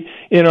disintegrate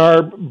in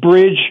our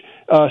bridge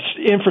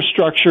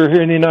infrastructure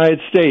here in the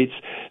United States.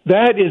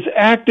 That is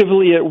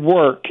actively at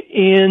work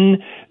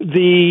in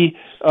the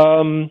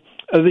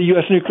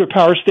U.S. nuclear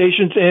power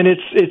stations, and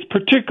it's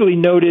particularly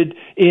noted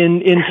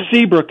in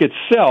Seabrook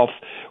itself,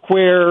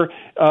 where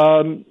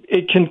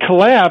it can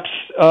collapse.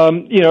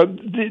 The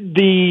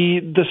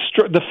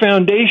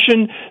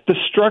foundation, the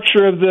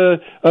structure of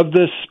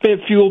the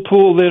spent fuel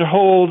pool that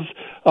holds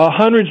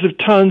hundreds of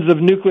tons of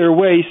nuclear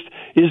waste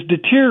is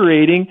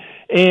deteriorating,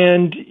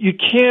 and you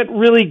can't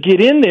really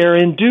get in there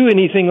and do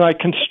anything like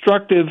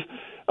constructive,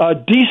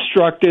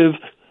 destructive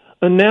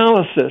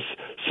analysis.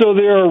 So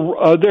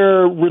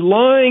they're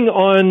relying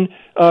on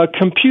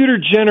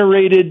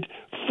computer-generated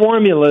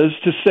formulas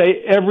to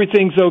say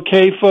everything's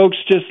okay, folks.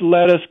 Just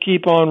let us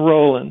keep on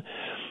rolling.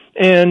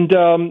 And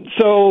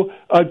so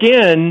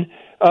again,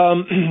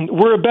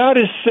 we're about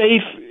as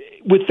safe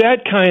with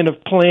that kind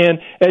of plan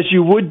as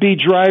you would be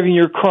driving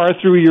your car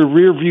through your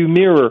rearview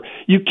mirror.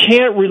 You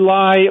can't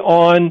rely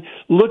on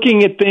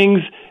looking at things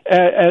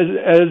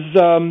as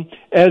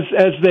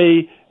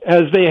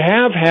they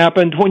have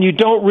happened when you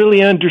don't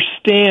really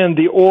understand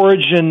the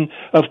origin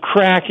of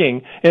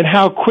cracking and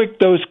how quick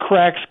those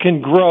cracks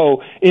can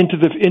grow into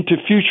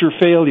future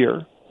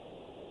failure.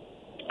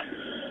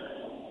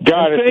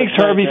 Got it. Thanks,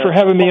 Harvey, for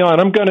having me on.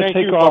 I'm going to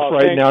take off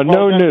right now.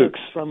 No nukes.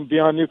 From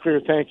Beyond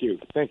Nuclear, thank you.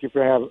 Thank you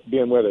for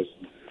being with us.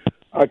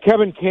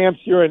 Kevin Kamps,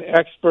 you're an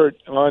expert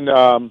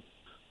on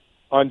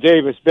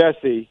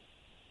Davis-Besse.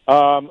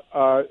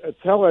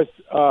 Tell us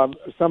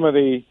some of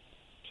the...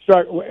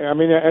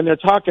 and they're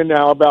talking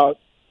now about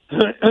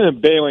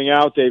bailing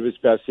out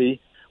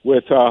Davis-Besse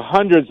with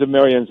hundreds of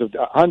millions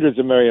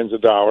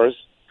of dollars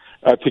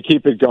to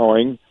keep it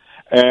going,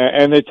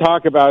 and they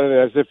talk about it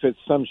as if it's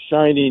some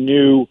shiny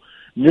new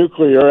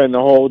nuclear, and the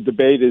whole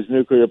debate is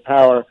nuclear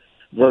power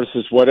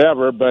versus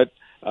whatever. But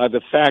the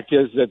fact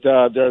is that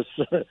there's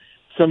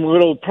some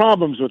little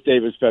problems with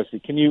Davis-Besse.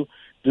 Can you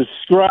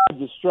describe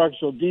the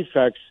structural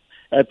defects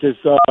at this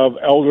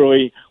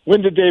elderly?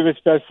 When did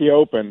Davis-Besse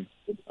open?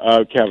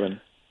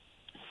 Kevin.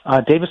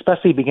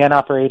 Davis-Besse began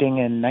operating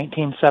in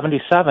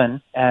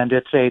 1977, and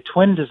it's a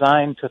twin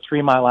design to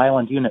 3 Mile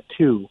Island Unit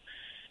 2.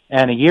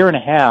 And a year and a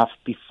half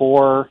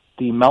before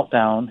the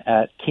meltdown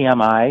at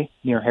TMI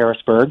near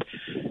Harrisburg,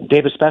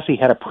 Davis-Besse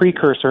had a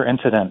precursor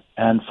incident.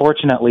 And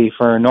fortunately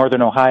for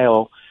Northern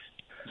Ohio,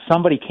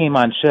 somebody came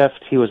on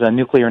shift. He was a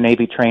nuclear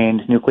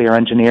Navy-trained nuclear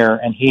engineer,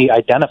 and he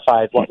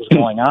identified what was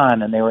going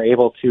on, and they were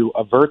able to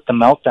avert the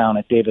meltdown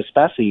at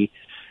Davis-Besse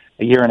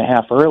a year and a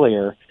half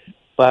earlier.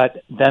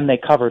 But then they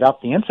covered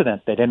up the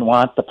incident. They didn't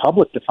want the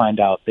public to find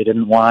out. They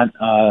didn't want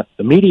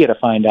the media to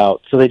find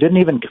out. So they didn't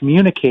even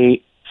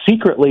communicate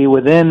secretly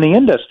within the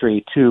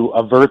industry to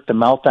avert the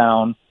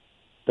meltdown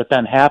that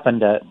then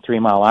happened at 3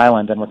 Mile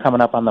Island. And we're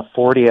coming up on the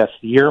 40th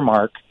year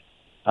mark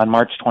on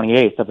March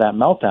 28th of that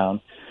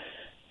meltdown.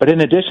 But in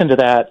addition to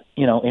that,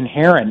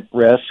 inherent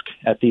risk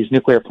at these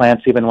nuclear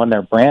plants, even when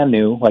they're brand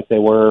new, like they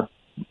were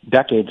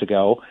decades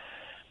ago,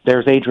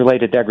 there's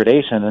age-related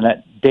degradation. And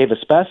at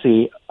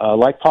Davis-Besse,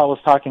 like Paul was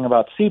talking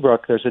about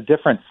Seabrook, there's a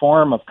different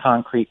form of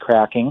concrete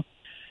cracking.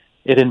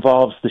 It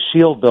involves the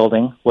shield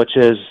building, which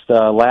is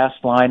the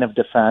last line of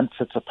defense.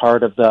 It's a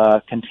part of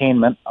the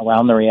containment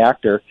around the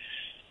reactor.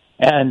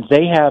 And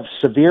they have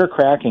severe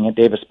cracking at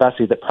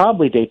Davis-Besse that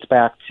probably dates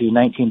back to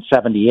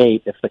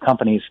 1978, if the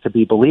company's to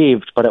be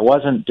believed, but it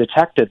wasn't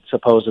detected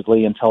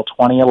supposedly until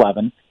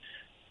 2011.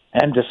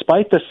 And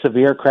despite the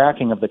severe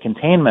cracking of the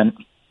containment,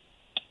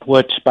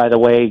 which, by the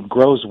way,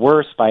 grows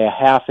worse by a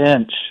half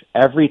inch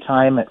every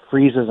time it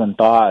freezes and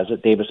thaws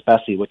at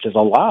Davis-Besse, which is a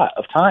lot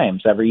of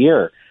times every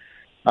year,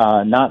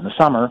 not in the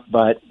summer,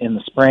 but in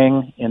the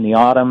spring, in the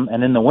autumn,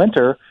 and in the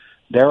winter,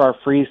 there are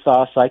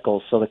freeze-thaw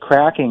cycles, so the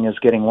cracking is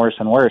getting worse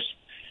and worse.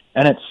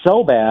 And it's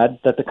so bad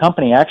that the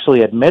company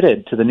actually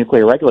admitted to the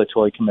Nuclear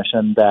Regulatory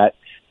Commission that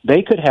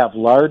they could have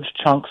large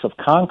chunks of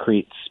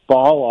concrete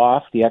fall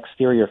off the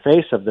exterior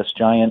face of this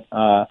giant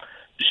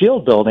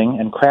shield building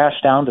and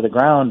crash down to the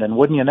ground. And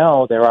wouldn't you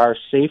know, there are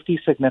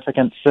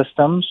safety-significant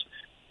systems,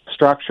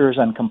 structures,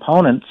 and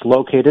components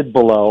located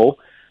below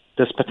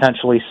this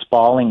potentially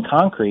spalling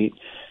concrete.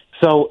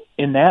 So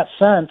in that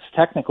sense,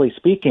 technically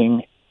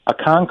speaking, a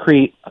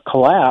concrete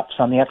collapse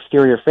on the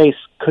exterior face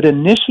could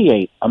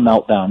initiate a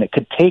meltdown. It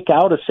could take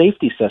out a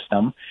safety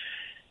system,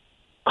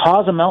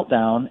 cause a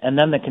meltdown, and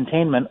then the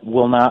containment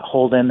will not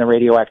hold in the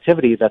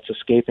radioactivity that's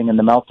escaping in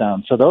the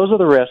meltdown. So those are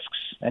the risks.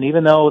 And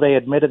even though they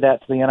admitted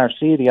that to the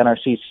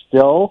NRC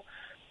still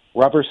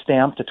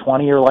rubber-stamped a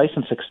 20-year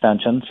license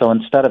extension. So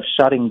instead of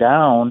shutting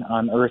down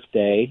on Earth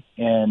Day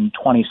in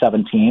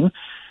 2017,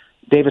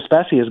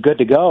 Davis-Besse is good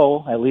to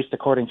go, at least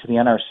according to the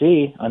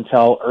NRC,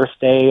 until Earth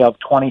Day of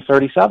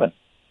 2037.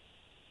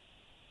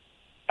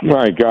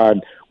 My God.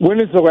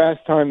 When is the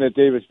last time that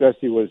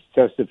Davis-Besse was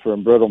tested for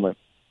embrittlement?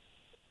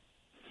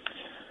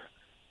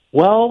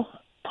 Well,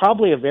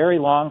 probably a very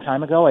long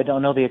time ago. I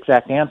don't know the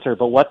exact answer,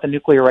 but what the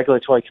Nuclear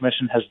Regulatory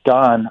Commission has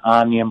done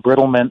on the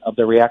embrittlement of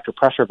the reactor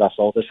pressure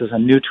vessel, this is a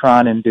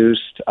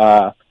neutron-induced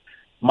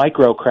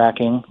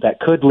micro-cracking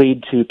that could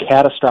lead to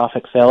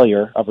catastrophic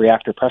failure of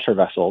reactor pressure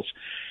vessels,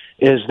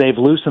 is they've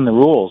loosened the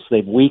rules.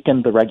 They've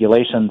weakened the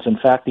regulations. In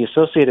fact, the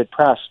Associated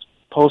Press,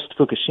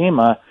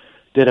 post-Fukushima,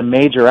 did a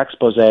major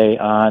expose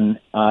on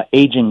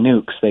aging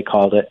nukes, they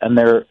called it, and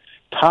their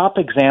top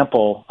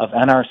example of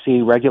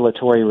NRC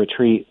regulatory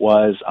retreat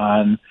was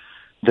on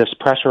this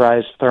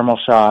pressurized thermal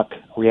shock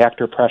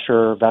reactor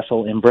pressure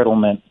vessel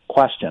embrittlement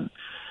question.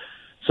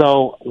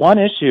 So one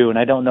issue, and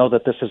I don't know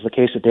that this is the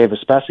case at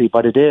Davis-Besse,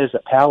 but it is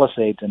at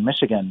Palisades in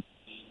Michigan,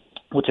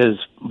 which is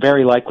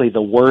very likely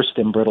the worst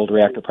embrittled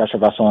reactor pressure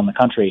vessel in the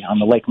country on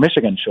the Lake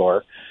Michigan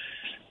shore.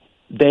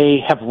 They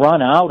have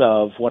run out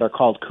of what are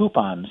called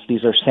coupons.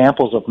 These are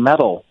samples of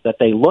metal that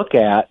they look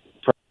at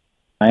for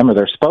time, or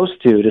they're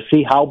supposed to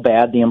see how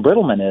bad the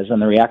embrittlement is in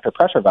the reactor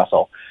pressure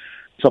vessel.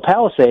 So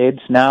Palisades,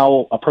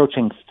 now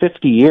approaching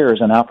 50 years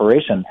in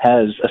operation,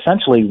 has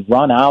essentially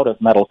run out of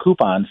metal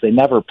coupons. They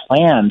never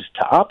planned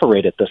to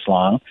operate it this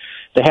long.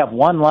 They have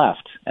one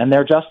left, and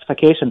their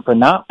justification for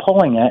not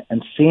pulling it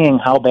and seeing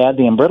how bad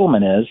the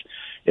embrittlement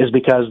is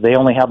because they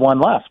only have one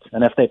left.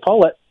 And if they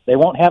pull it, they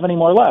won't have any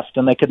more left,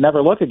 and they could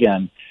never look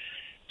again.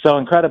 So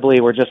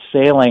incredibly, we're just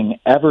sailing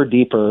ever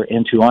deeper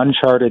into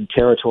uncharted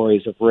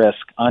territories of risk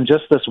on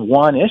just this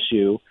one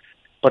issue,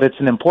 but it's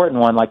an important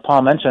one. Like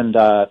Paul mentioned,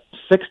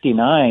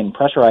 69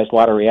 pressurized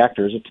water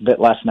reactors, it's a bit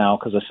less now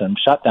because of some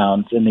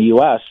shutdowns in the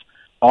U.S.,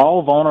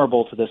 all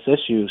vulnerable to this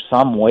issue,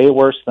 some way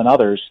worse than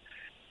others.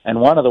 And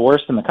one of the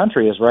worst in the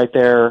country is right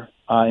there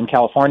in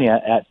California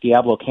at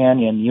Diablo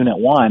Canyon Unit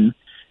 1,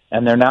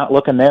 and they're not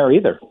looking there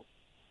either.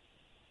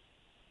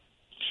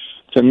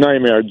 It's a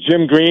nightmare.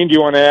 Jim Green, do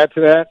you want to add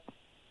to that?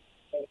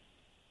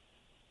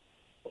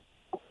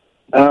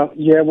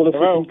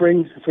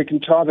 If we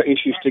can tie the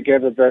issues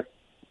together, the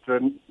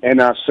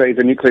NRC,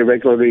 the Nuclear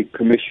Regulatory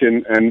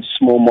Commission, and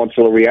small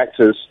modular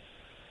reactors,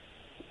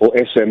 or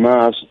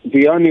SMRs,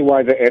 the only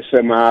way the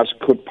SMRs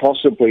could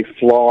possibly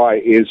fly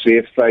is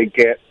if they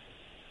get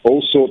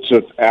all sorts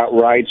of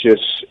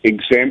outrageous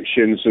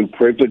exemptions and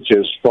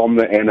privileges from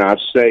the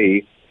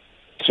NRC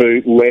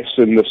to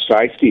lessen the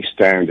safety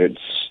standards,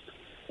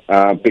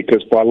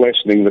 because by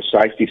lessening the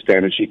safety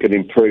standards, you can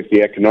improve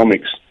the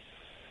economics.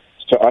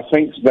 So I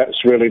think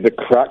that's really the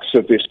crux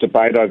of this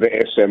debate over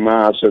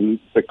SMRs and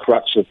the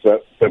crux of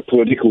the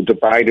political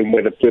debate and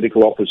where the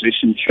political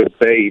opposition should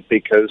be,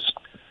 because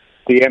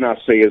the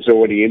NRC has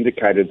already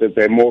indicated that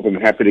they're more than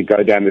happy to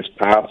go down this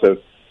path of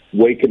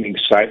weakening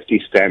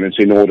safety standards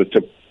in order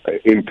to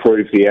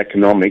improve the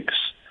economics.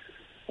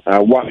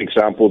 One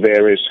example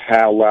there is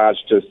how large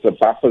does the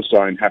buffer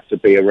zone have to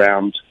be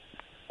around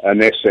an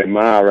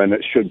SMR, and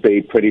it should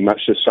be pretty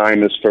much the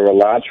same as for a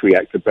large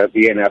reactor, but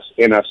the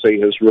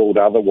NRC has ruled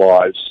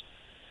otherwise,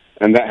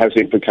 and that has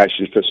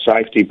implications for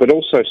safety, but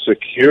also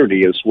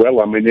security as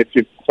well. I mean, if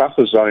your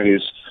buffer zone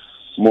is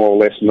more or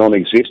less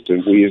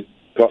non-existent, where you've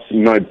got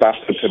no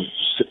buffer to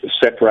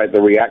separate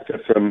the reactor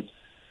from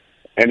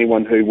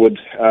anyone who would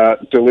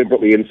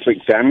deliberately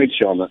inflict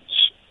damage on it.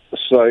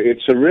 So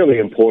it's a really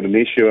important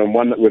issue, and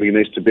one that really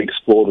needs to be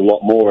explored a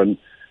lot more and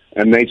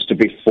needs to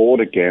be fought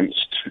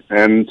against.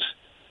 And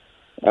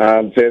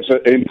there's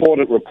an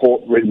important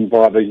report written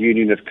by the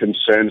Union of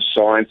Concerned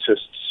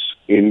Scientists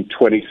in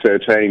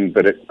 2013,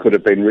 but it could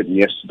have been written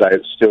yesterday.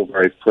 It's still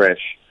very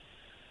fresh.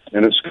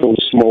 And it's called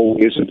Small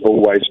Isn't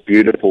Always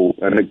Beautiful,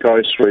 and it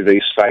goes through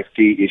these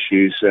safety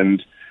issues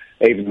and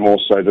even more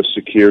so the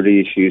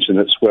security issues, and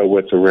it's well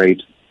worth a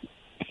read.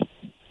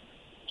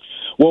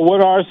 Well,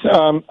 what are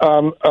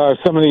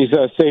some of these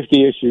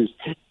safety issues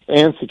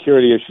and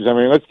security issues? I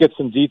mean, let's get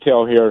some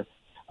detail here.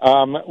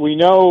 We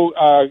know,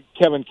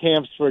 Kevin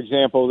Kamps, for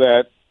example,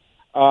 that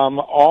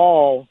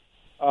all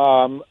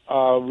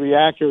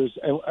reactors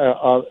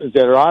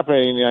that are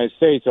operating in the United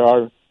States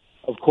are,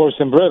 of course,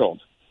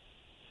 embrittled.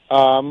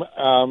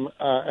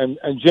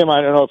 And Jim,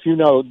 I don't know if you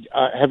know,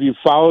 have you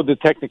followed the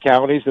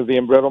technicalities of the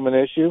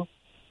embrittlement issue?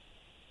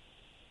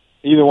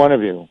 Either one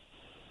of you.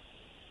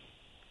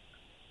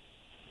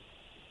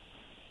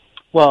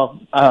 Well,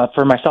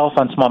 for myself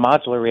on small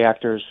modular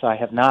reactors, I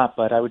have not,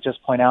 but I would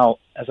just point out,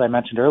 as I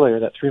mentioned earlier,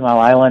 that 3 Mile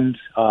Island,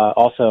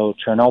 also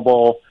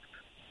Chernobyl,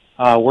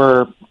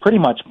 were pretty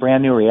much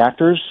brand new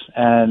reactors,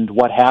 and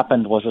what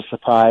happened was a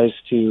surprise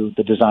to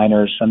the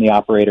designers and the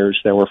operators.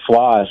 There were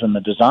flaws in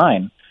the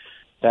design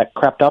that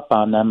crept up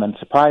on them and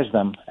surprised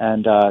them.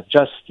 And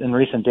just in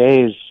recent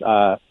days,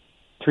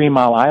 3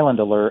 Mile Island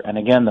alert, and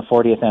again, the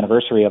 40th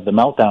anniversary of the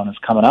meltdown is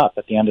coming up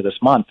at the end of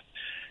this month,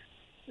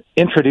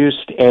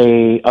 introduced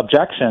a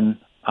objection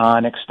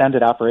on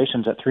extended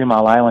operations at 3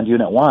 Mile Island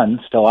Unit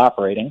 1, still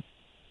operating,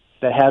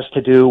 that has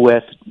to do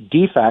with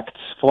defects,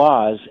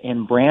 flaws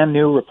in brand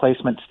new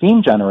replacement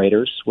steam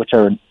generators, which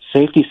are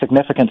safety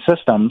significant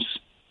systems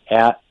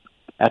at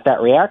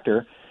that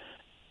reactor,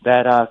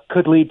 that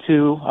could lead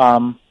to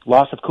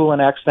loss of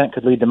coolant accident,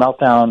 could lead to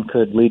meltdown,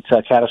 could lead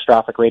to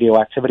catastrophic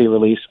radioactivity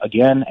release,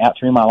 again, at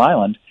 3 Mile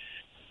Island.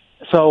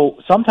 So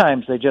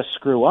sometimes they just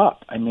screw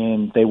up. I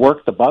mean, they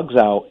work the bugs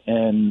out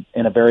in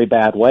a very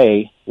bad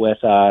way with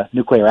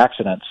nuclear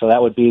accidents. So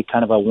that would be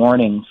kind of a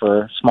warning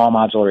for small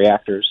modular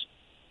reactors.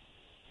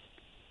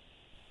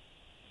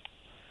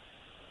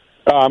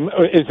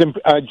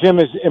 Jim,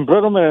 is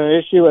embrittlement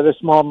an issue at a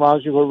small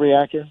modular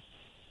reactor?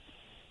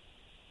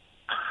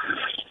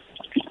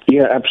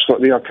 Yeah,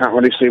 absolutely. I can't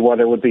really see why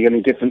there would be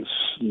any difference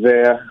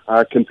there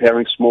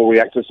comparing small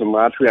reactors and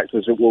large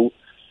reactors. It will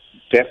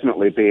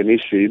definitely be an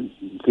issue.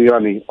 The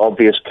only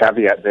obvious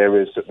caveat there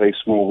is that these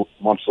small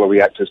modular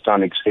reactors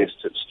don't exist.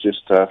 It's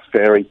just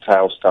fairy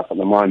tale stuff at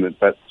the moment.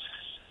 But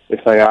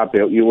if they are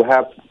built, you will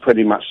have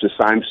pretty much the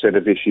same set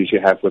of issues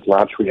you have with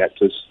large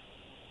reactors.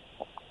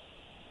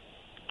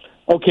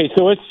 Okay,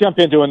 so let's jump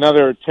into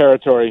another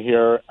territory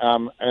here.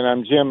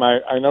 And Jim,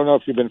 I don't know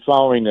if you've been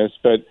following this,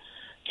 but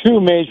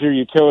two major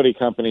utility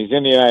companies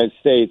in the United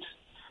States,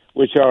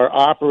 which are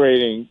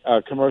operating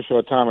commercial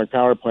atomic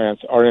power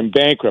plants, are in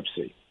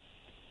bankruptcy.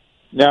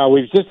 Now,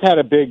 we've just had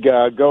a big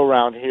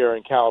go-round here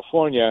in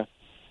California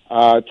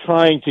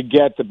trying to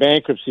get the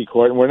bankruptcy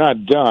court, and we're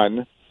not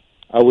done.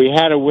 We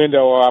had a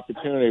window of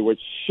opportunity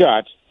which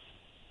shut,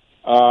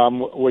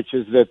 which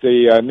is that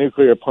the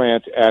nuclear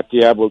plant at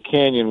Diablo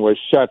Canyon was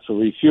shut for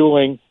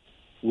refueling.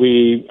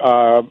 We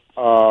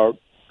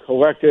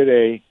collected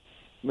a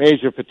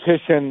major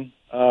petition,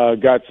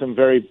 got some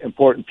very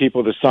important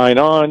people to sign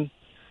on.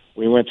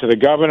 We went to the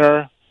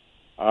governor.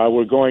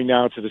 We're going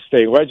now to the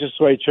state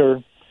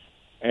legislature.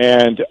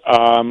 And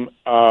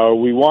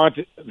we want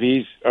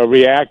these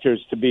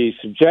reactors to be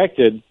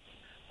subjected,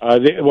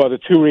 the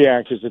two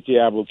reactors at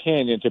Diablo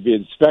Canyon to be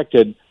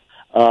inspected,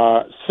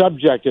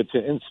 subjected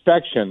to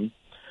inspection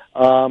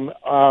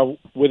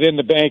within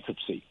the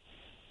bankruptcy.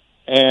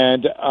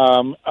 And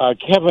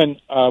Kevin,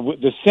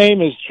 the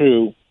same is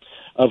true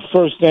of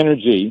First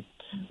Energy,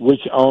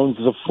 which owns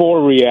the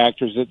 4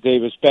 reactors at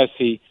Davis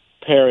Bessie,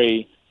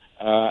 Perry,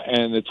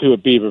 and the 2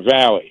 at Beaver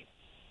Valley.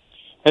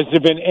 Has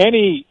there been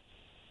any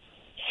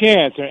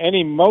chance or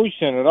any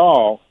motion at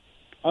all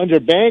under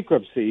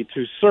bankruptcy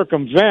to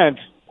circumvent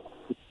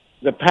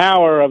the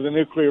power of the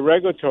Nuclear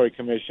Regulatory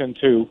Commission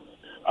to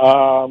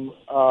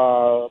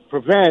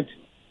prevent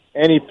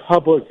any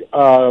public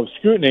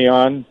scrutiny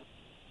on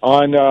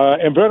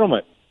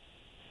embrittlement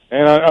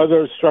and on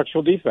other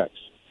structural defects?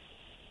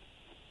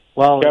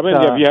 Well, Kevin,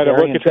 have you had a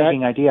look at that? Very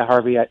intriguing idea,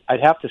 Harvey.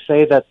 I'd have to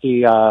say that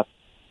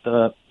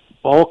the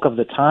bulk of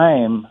the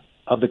time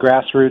of the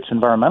grassroots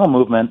environmental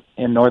movement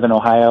in Northern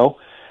Ohio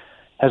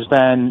has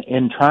been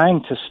in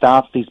trying to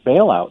stop these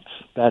bailouts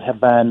that have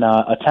been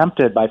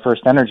attempted by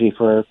First Energy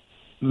for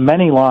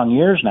many long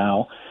years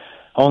now.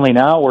 Only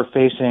now we're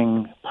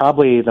facing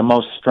probably the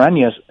most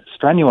strenuous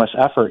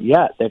effort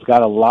yet. They've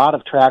got a lot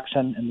of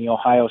traction in the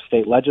Ohio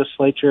State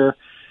Legislature.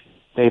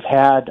 They've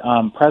had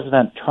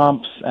President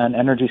Trump's and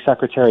Energy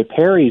Secretary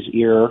Perry's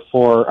ear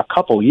for a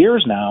couple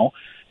years now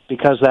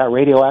because that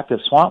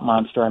radioactive swamp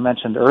monster I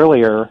mentioned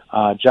earlier,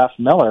 Jeff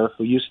Miller,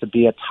 who used to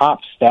be a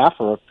top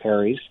staffer of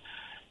Perry's,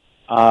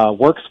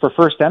 works for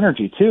First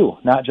Energy, too,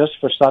 not just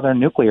for Southern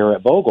Nuclear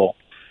at Vogtle.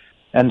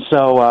 And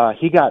so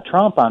he got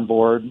Trump on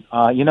board.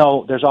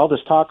 There's all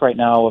this talk right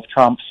now of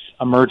Trump's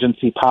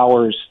emergency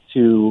powers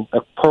to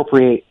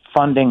appropriate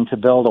funding to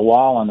build a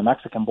wall on the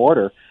Mexican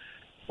border.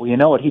 Well, you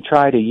know what he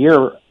tried a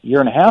year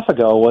and a half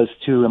ago was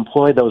to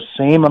employ those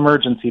same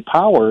emergency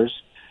powers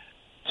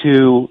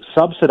to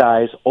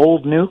subsidize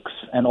old nukes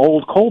and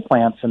old coal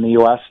plants in the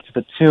U.S. to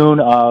the tune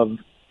of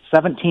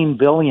 $17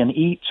 billion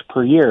each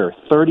per year,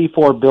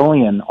 $34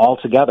 billion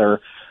altogether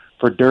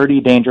for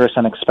dirty, dangerous,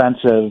 and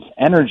expensive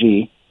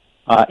energy,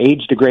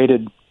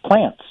 age-degraded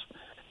plants.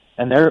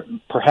 And they're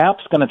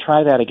perhaps going to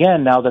try that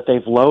again now that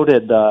they've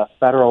loaded the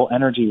Federal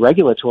Energy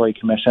Regulatory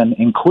Commission,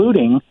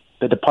 including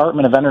the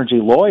Department of Energy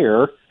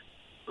lawyer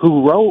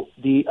who wrote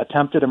the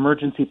attempted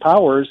emergency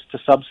powers to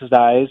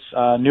subsidize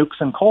nukes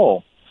and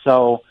coal.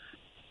 So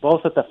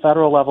both at the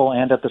federal level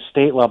and at the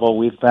state level,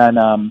 we've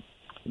been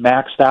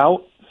maxed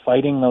out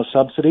fighting those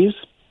subsidies.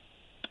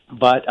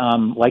 But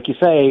like you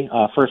say,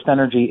 First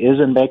Energy is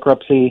in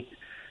bankruptcy.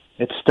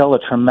 It's still a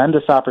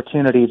tremendous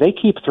opportunity. They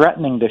keep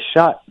threatening to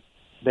shut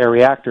their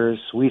reactors.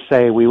 We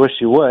say, we wish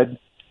you would.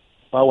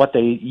 But what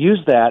they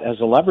use that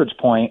as a leverage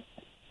point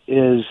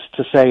is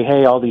to say,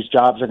 hey, all these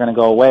jobs are going to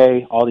go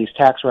away, all these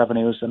tax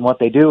revenues. And what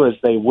they do is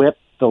they whip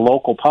the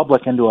local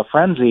public into a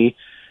frenzy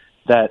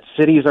that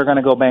cities are going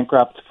to go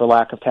bankrupt for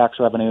lack of tax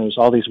revenues.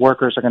 All these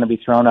workers are going to be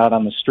thrown out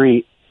on the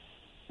street.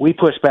 We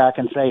push back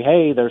and say,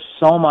 hey, there's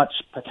so much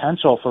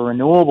potential for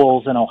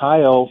renewables in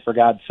Ohio, for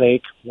God's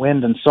sake,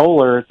 wind and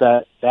solar,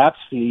 that's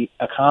the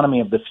economy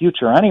of the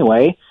future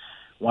anyway.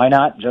 Why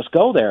not just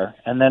go there?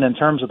 And then in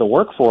terms of the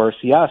workforce,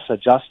 yes, a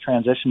just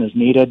transition is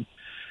needed.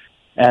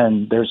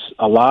 And there's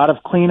a lot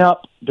of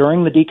cleanup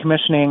during the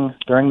decommissioning,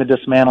 during the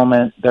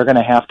dismantlement. They're going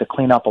to have to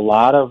clean up a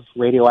lot of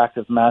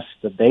radioactive mess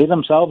that they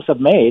themselves have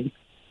made.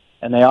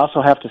 And they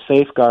also have to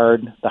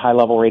safeguard the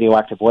high-level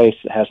radioactive waste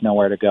that has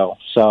nowhere to go.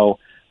 So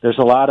there's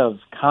a lot of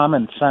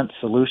common sense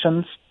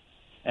solutions,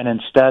 and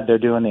instead they're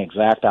doing the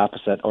exact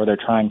opposite, or they're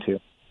trying to.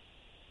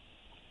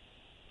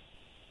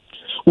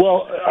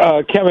 Well,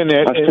 Kevin,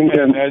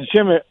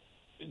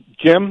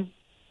 Jim?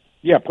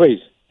 Yeah, please.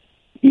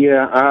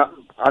 Yeah,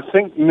 I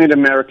think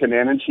Mid-American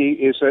Energy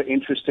is an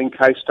interesting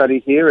case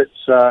study here.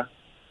 It's a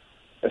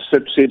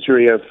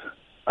subsidiary of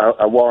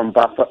a Warren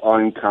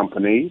Buffett-owned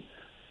company.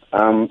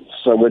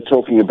 So we're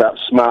talking about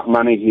smart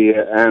money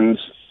here, and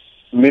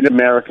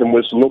Mid-American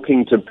was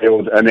looking to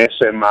build an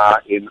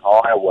SMR in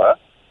Iowa,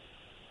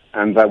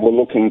 and they were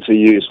looking to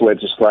use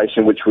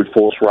legislation which would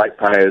force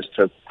ratepayers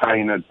to pay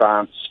in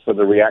advance for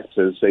the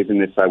reactors,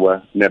 even if they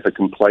were never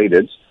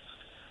completed.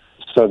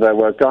 So they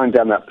were going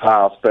down that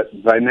path, but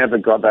they never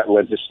got that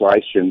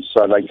legislation,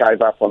 so they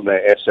gave up on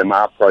their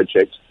SMR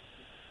project.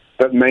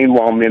 But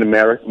meanwhile,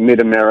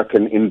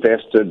 Mid-American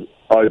invested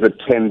over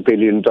 $10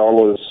 billion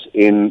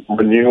in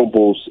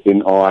renewables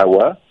in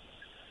Iowa,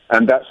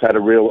 and that's had a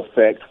real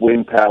effect.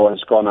 Wind power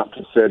has gone up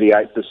to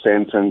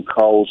 38%, and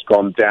coal's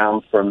gone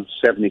down from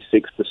 76%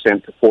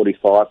 to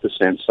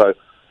 45%. So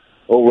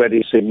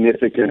already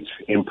significant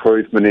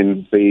improvement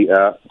in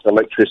the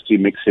electricity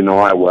mix in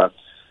Iowa.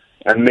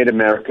 And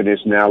Mid-American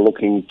is now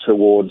looking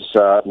towards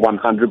 100%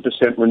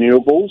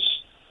 renewables,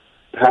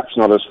 perhaps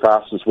not as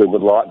fast as we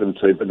would like them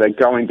to, but they're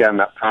going down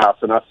that path.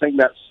 And I think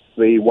that's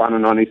the one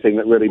and only thing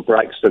that really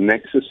breaks the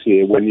nexus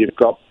here, when you've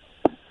got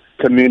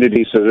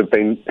communities that have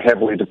been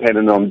heavily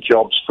dependent on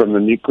jobs from the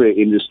nuclear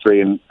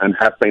industry and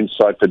have been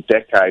so for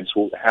decades.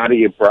 Well, how do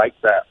you break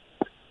that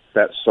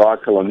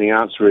cycle? And the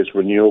answer is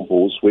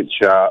renewables,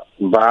 which are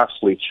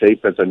vastly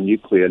cheaper than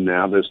nuclear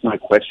now. There's no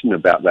question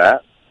about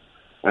that,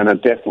 and are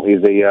definitely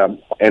the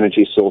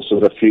energy source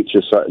of the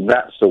future. So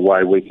that's the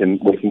way we can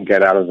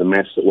get out of the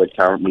mess that we're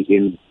currently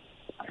in.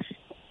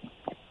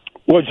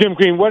 Well, Jim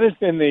Green, what has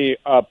been the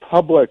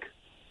public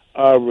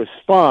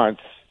response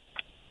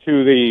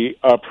to the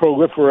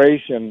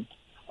proliferation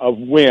of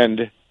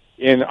wind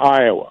in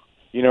Iowa?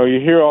 You know, you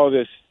hear all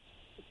this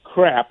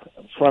crap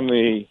from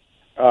the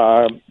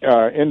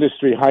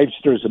industry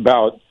hypesters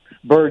about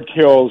bird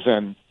kills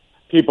and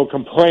people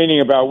complaining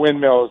about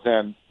windmills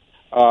and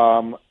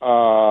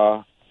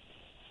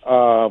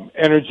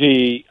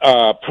energy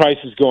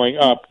prices going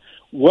up.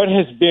 What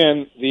has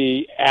been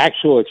the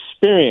actual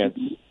experience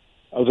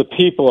of the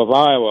people of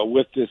Iowa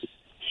with this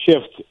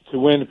shift to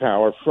wind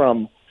power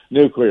from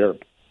nuclear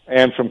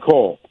and from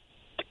coal?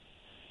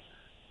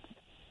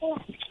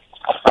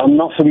 I'm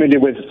not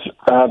familiar with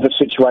the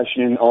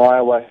situation in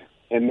Iowa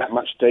in that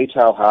much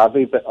detail,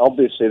 Harvey, but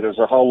obviously there's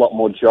a whole lot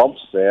more jobs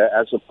there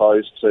as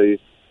opposed to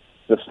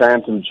the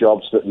phantom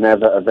jobs that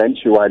never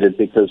eventuated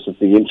because of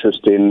the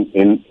interest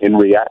in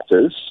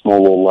reactors,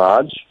 small or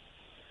large.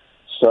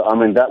 So, I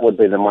mean, that would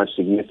be the most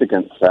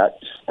significant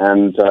fact.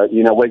 And,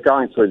 we're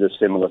going through the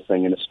similar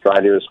thing in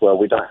Australia as well.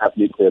 We don't have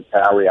nuclear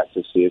power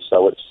reactors here,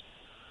 so it's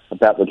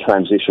about the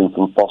transition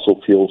from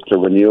fossil fuels to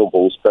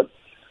renewables. But,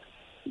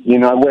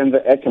 when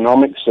the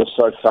economics are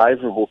so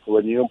favourable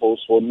for renewables,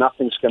 well,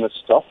 nothing's going to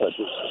stop it.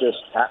 It's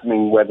just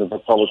happening whether the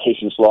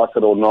politicians like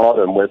it or not,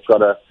 and we've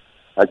got a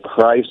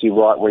crazy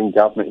right-wing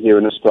government here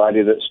in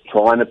Australia that's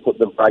trying to put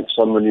the brakes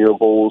on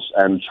renewables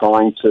and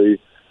trying to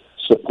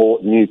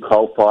support new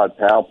coal-fired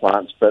power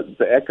plants, but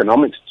the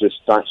economics just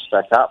don't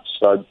stack up.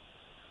 So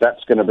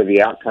that's going to be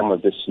the outcome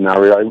of this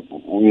scenario,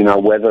 you know,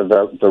 whether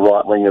the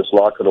right-wingers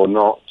like it or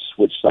not,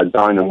 which they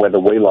don't, and whether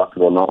we like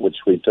it or not, which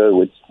we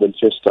do.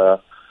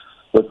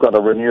 We've got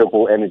a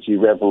renewable energy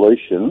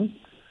revolution,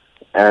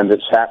 and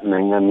it's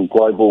happening, and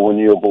global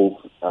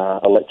renewable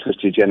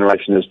electricity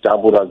generation has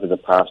doubled over the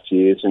past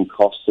years, and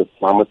costs have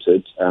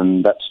plummeted,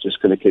 and that's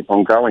just going to keep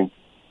on going.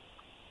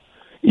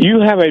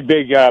 You have a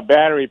big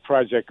battery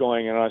project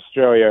going in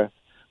Australia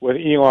with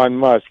Elon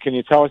Musk. Can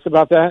you tell us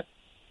about that?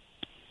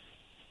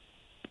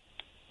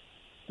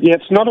 Yeah,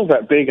 it's not all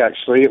that big,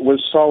 actually. It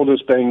was sold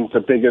as being the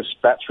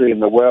biggest battery in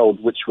the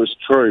world, which was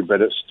true,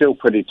 but it's still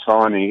pretty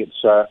tiny.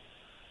 It's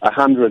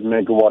 100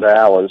 megawatt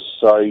hours.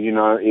 So, you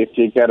know, if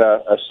you get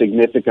a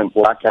significant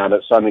blackout,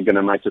 it's only going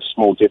to make a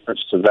small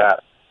difference to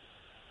that.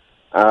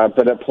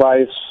 But it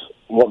plays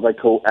what they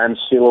call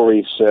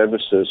ancillary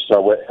services,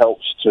 so it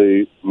helps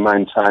to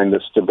maintain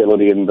the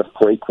stability and the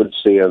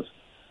frequency of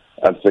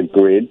the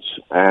grid,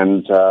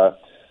 and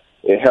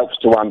it helps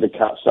to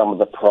undercut some of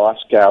the price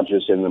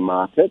gouges in the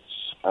markets.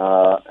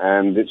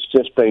 And it's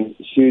just been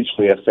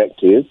hugely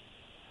effective,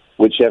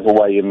 whichever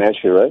way you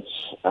measure it.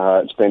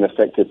 It's been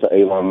effective for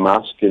Elon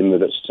Musk in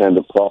that it's turned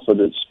a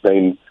profit. It's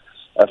been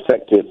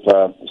effective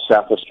for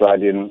South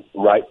Australian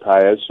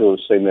ratepayers who have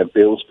seen their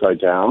bills go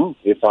down,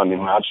 if only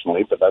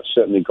marginally, but they've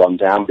certainly gone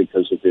down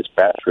because of this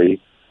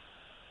battery.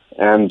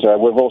 And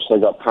we've also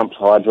got pumped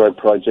hydro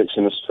projects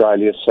in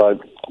Australia, so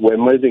we're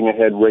moving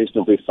ahead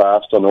reasonably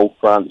fast on all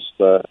fronts,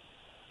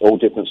 all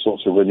different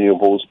sorts of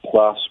renewables,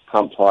 plus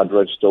pumped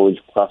hydro storage,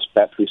 plus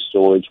battery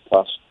storage,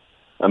 plus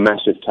a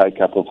massive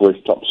take-up of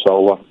rooftop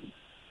solar.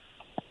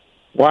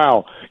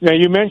 Wow. Now,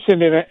 you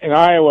mentioned in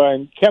Iowa,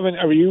 and Kevin,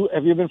 have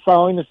you been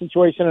following the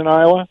situation in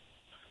Iowa?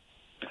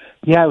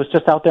 Yeah, I was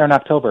just out there in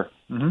October.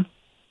 Mm-hmm.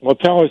 Well,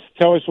 tell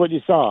us what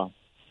you saw.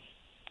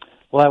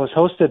 Well, I was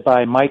hosted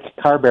by Mike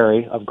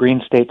Carberry of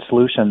Green State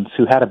Solutions,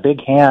 who had a big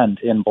hand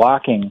in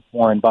blocking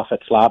Warren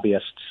Buffett's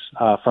lobbyists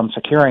from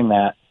securing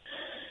that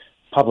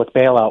public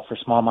bailout for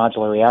small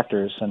modular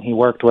reactors. And he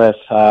worked with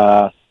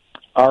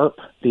ARP,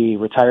 the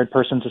Retired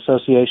Persons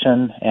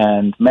Association,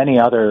 and many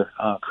other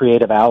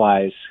creative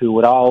allies who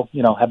would all,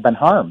 you know, have been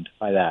harmed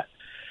by that.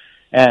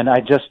 And I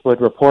just would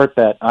report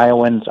that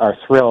Iowans are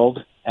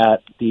thrilled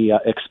at the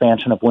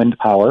expansion of wind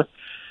power.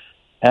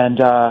 And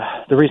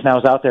the reason I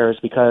was out there is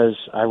because,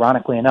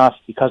 ironically enough,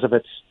 because of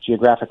its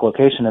geographic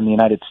location in the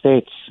United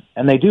States,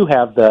 and they do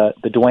have the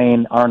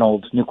Duane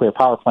Arnold nuclear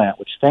power plant,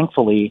 which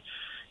thankfully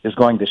is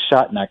going to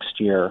shut next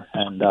year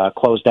and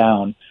close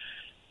down.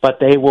 But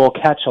they will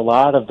catch a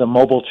lot of the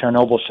mobile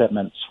Chernobyl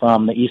shipments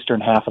from the eastern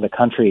half of the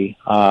country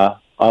of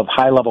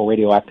high-level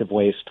radioactive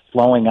waste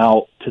flowing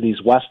out to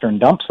these western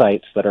dump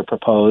sites that are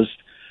proposed,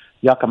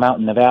 Yucca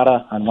Mountain,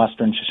 Nevada, on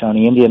western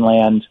Shoshone Indian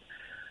land,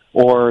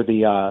 or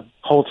the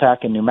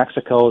Holtec in New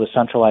Mexico, the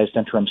centralized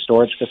interim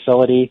storage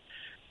facility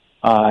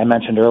I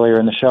mentioned earlier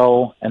in the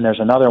show, and there's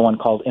another one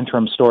called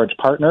Interim Storage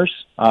Partners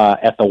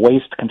at the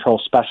Waste Control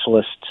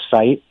Specialist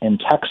site in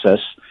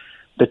Texas.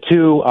 The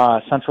two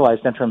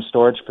centralized interim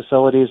storage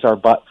facilities are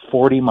about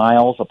 40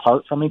 miles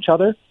apart from each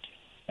other,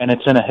 and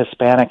it's in a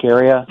Hispanic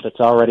area that's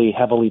already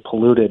heavily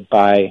polluted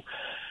by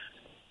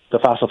the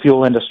fossil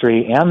fuel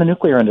industry and the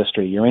nuclear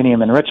industry,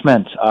 uranium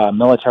enrichment,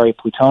 military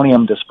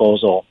plutonium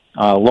disposal,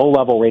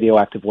 low-level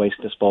radioactive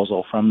waste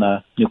disposal from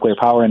the nuclear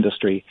power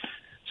industry.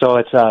 So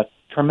it's a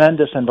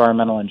tremendous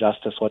environmental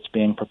injustice what's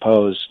being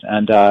proposed,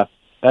 and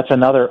that's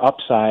another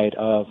upside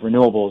of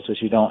renewables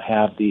is you don't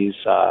have these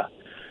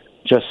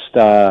just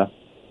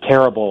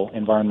terrible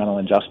environmental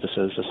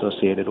injustices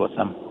associated with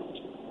them.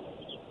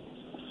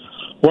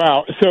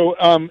 Wow. So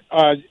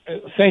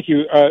thank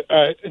you.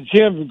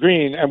 Jim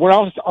Green, and we're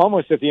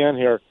almost at the end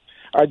here.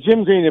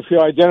 Jim Green, if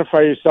you'll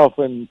identify yourself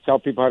and tell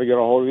people how to get a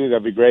hold of you,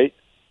 that'd be great.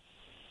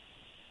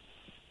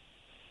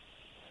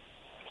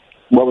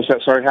 What was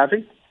that? Sorry,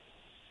 Harvey?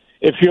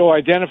 If you'll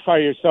identify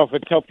yourself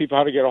and tell people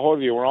how to get a hold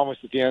of you, we're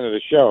almost at the end of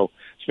the show.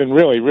 It's been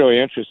really, really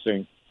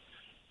interesting.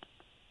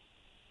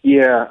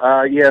 Yeah,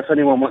 if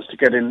anyone wants to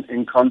get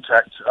in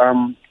contact,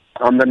 I'm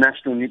the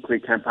National Nuclear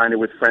Campaigner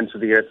with Friends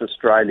of the Earth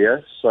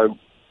Australia, so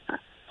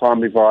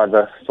find me via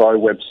the FO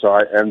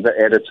website, and the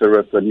editor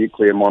of the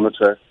Nuclear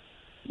Monitor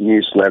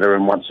newsletter,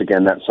 and once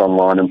again, that's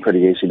online and pretty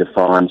easy to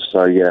find,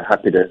 so yeah,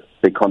 happy to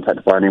be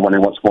contacted by anyone who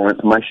wants more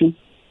information.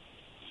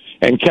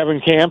 And Kevin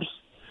Kamps?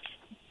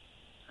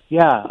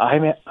 Yeah,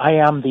 I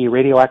am the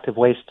radioactive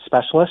waste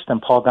specialist,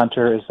 and Paul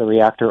Gunter is the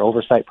reactor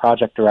oversight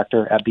project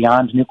director at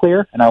Beyond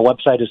Nuclear, and our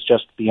website is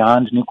just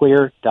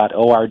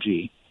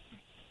beyondnuclear.org.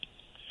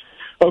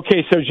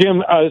 Okay, so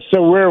Jim,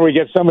 so where we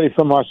get somebody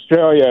from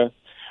Australia,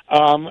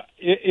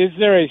 is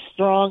there a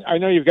strong, I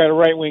know you've got a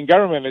right-wing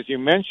government, as you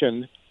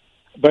mentioned,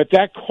 but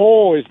that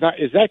coal is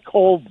that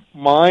coal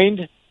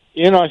mined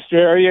in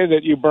Australia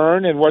that you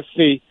burn, and what's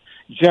the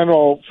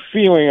general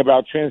feeling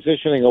about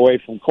transitioning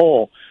away from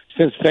coal?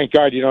 Since, thank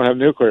God, you don't have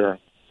nuclear.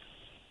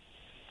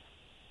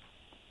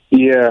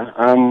 Yeah,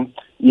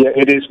 Yeah,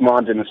 it is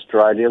mined in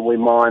Australia. We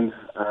mine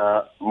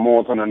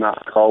more than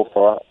enough coal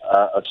for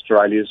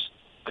Australia's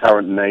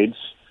current needs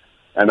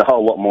and a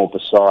whole lot more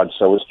besides.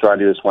 So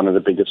Australia is one of the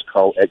biggest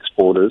coal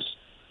exporters.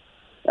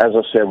 As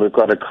I said, we've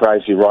got a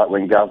crazy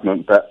right-wing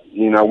government, but,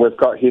 we've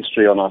got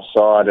history on our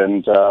side,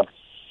 and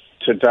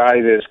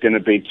today there's going to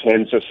be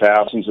tens of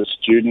thousands of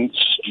students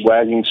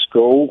wagging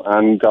school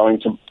and going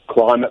to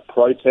climate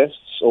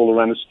protests all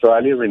around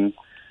Australia in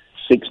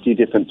 60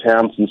 different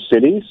towns and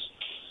cities.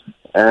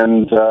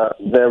 And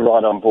they're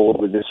right on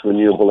board with this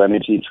renewable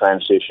energy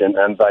transition,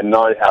 and they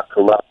know how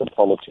corrupt the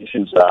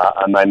politicians are,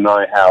 and they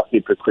know how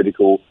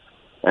hypocritical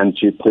and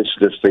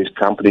duplicitous these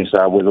companies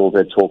are with all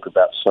their talk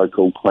about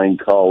so-called clean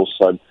coal.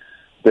 So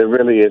there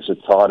really is a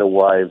tidal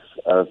wave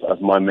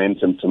of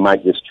momentum to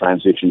make this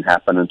transition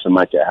happen and to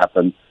make it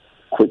happen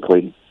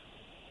quickly.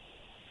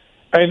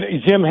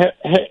 And Jim,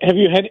 have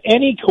you had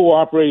any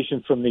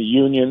cooperation from the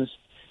unions?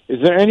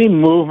 Is there any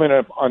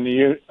movement on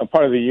the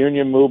part of the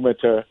union movement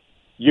to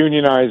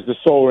unionize the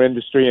solar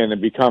industry and to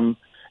become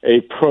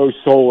a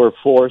pro-solar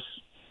force?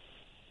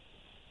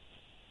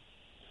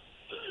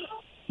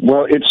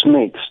 Well, it's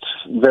mixed.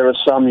 There are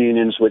some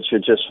unions which are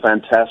just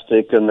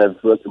fantastic, and they've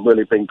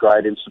really been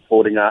great in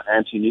supporting our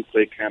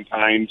anti-nuclear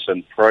campaigns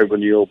and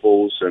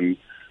pro-renewables and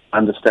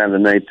understand the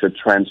need to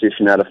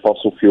transition out of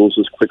fossil fuels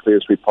as quickly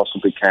as we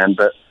possibly can.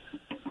 But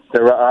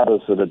there are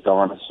others that are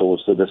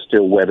dinosaurs that are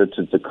still wedded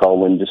to the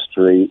coal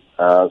industry.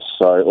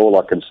 So all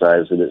I can say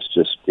is that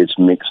it's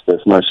mixed.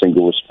 There's no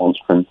single response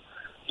from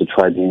the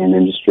trade union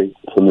industry,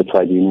 from the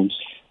trade unions.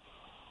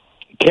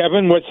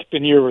 Kevin, what's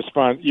been your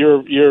response,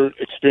 your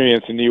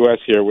experience in the U.S.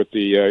 here with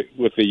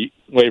the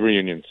labor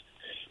unions?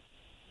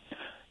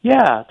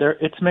 Yeah,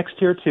 it's mixed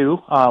here too.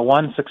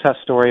 One success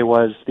story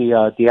was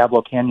the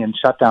Diablo Canyon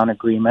shutdown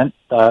agreement.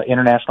 The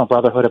International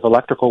Brotherhood of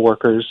Electrical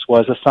Workers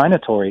was a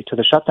signatory to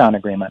the shutdown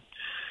agreement.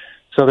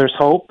 So there's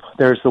hope.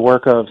 There's the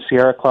work of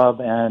Sierra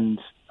Club and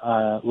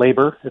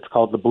labor. It's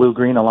called the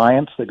Blue-Green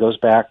Alliance that goes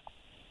back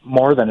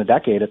more than a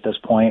decade at this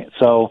point.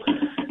 So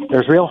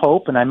there's real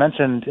hope. And I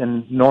mentioned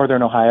in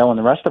northern Ohio and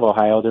the rest of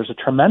Ohio, there's a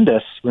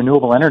tremendous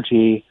renewable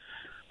energy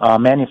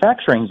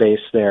manufacturing base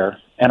there.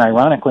 And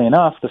ironically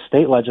enough, the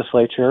state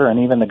legislature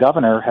and even the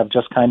governor have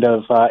just kind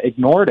of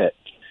ignored it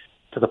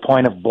to the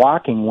point of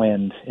blocking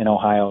wind in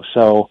Ohio.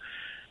 So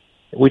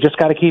we just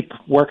got to keep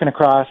working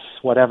across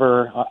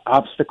whatever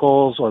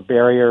obstacles or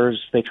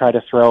barriers they try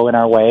to throw in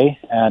our way.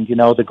 And,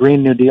 the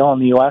Green New Deal in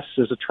the U.S.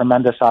 is a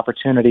tremendous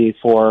opportunity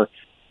for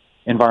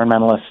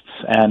environmentalists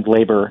and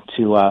labor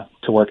to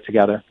work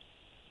together.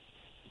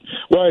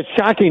 Well, it's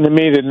shocking to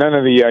me that none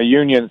of the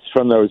unions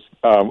from those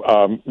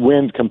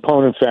wind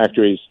component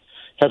factories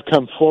have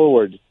come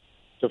forward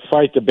to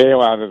fight the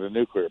bailout of the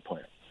nuclear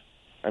plant.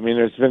 I mean,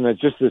 there's been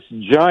just this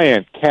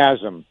giant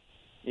chasm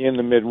in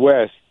the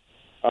Midwest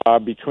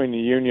between the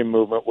union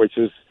movement, which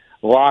is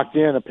locked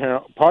in,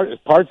 parts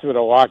of it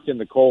are locked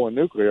into coal and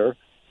nuclear,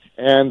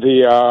 and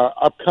the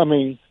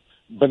upcoming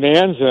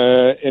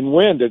bonanza in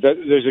wind.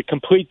 There's a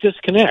complete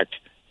disconnect.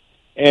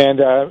 And,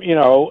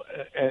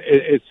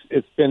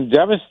 it's been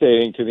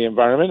devastating to the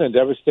environment and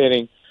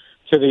devastating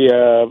to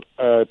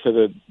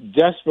the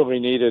desperately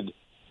needed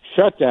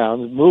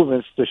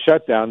movements to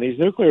shut down these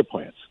nuclear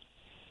plants.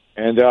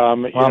 And,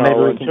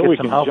 until we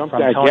can jump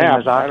that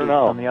gap, I don't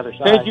know. On the other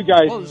side. Thank you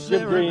guys,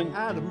 Jim Green,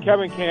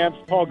 Kevin Kamps,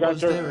 Paul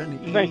Gunter.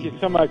 Thank you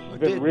so much. It's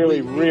been really,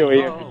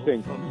 really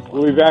interesting.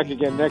 We'll be back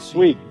again next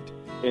week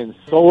in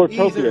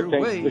Solartopia.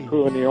 Thanks to the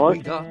crew in New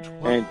York.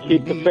 And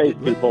keep the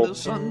faith, people.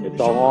 It's a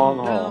long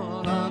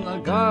haul. On the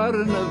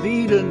Garden of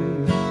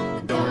Eden.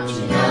 Don't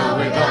you know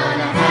we're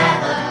gonna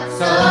have a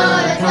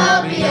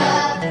Solartopia,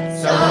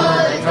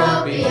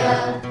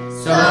 Solartopia,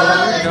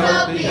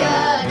 Solartopia.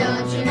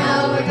 Don't you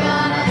know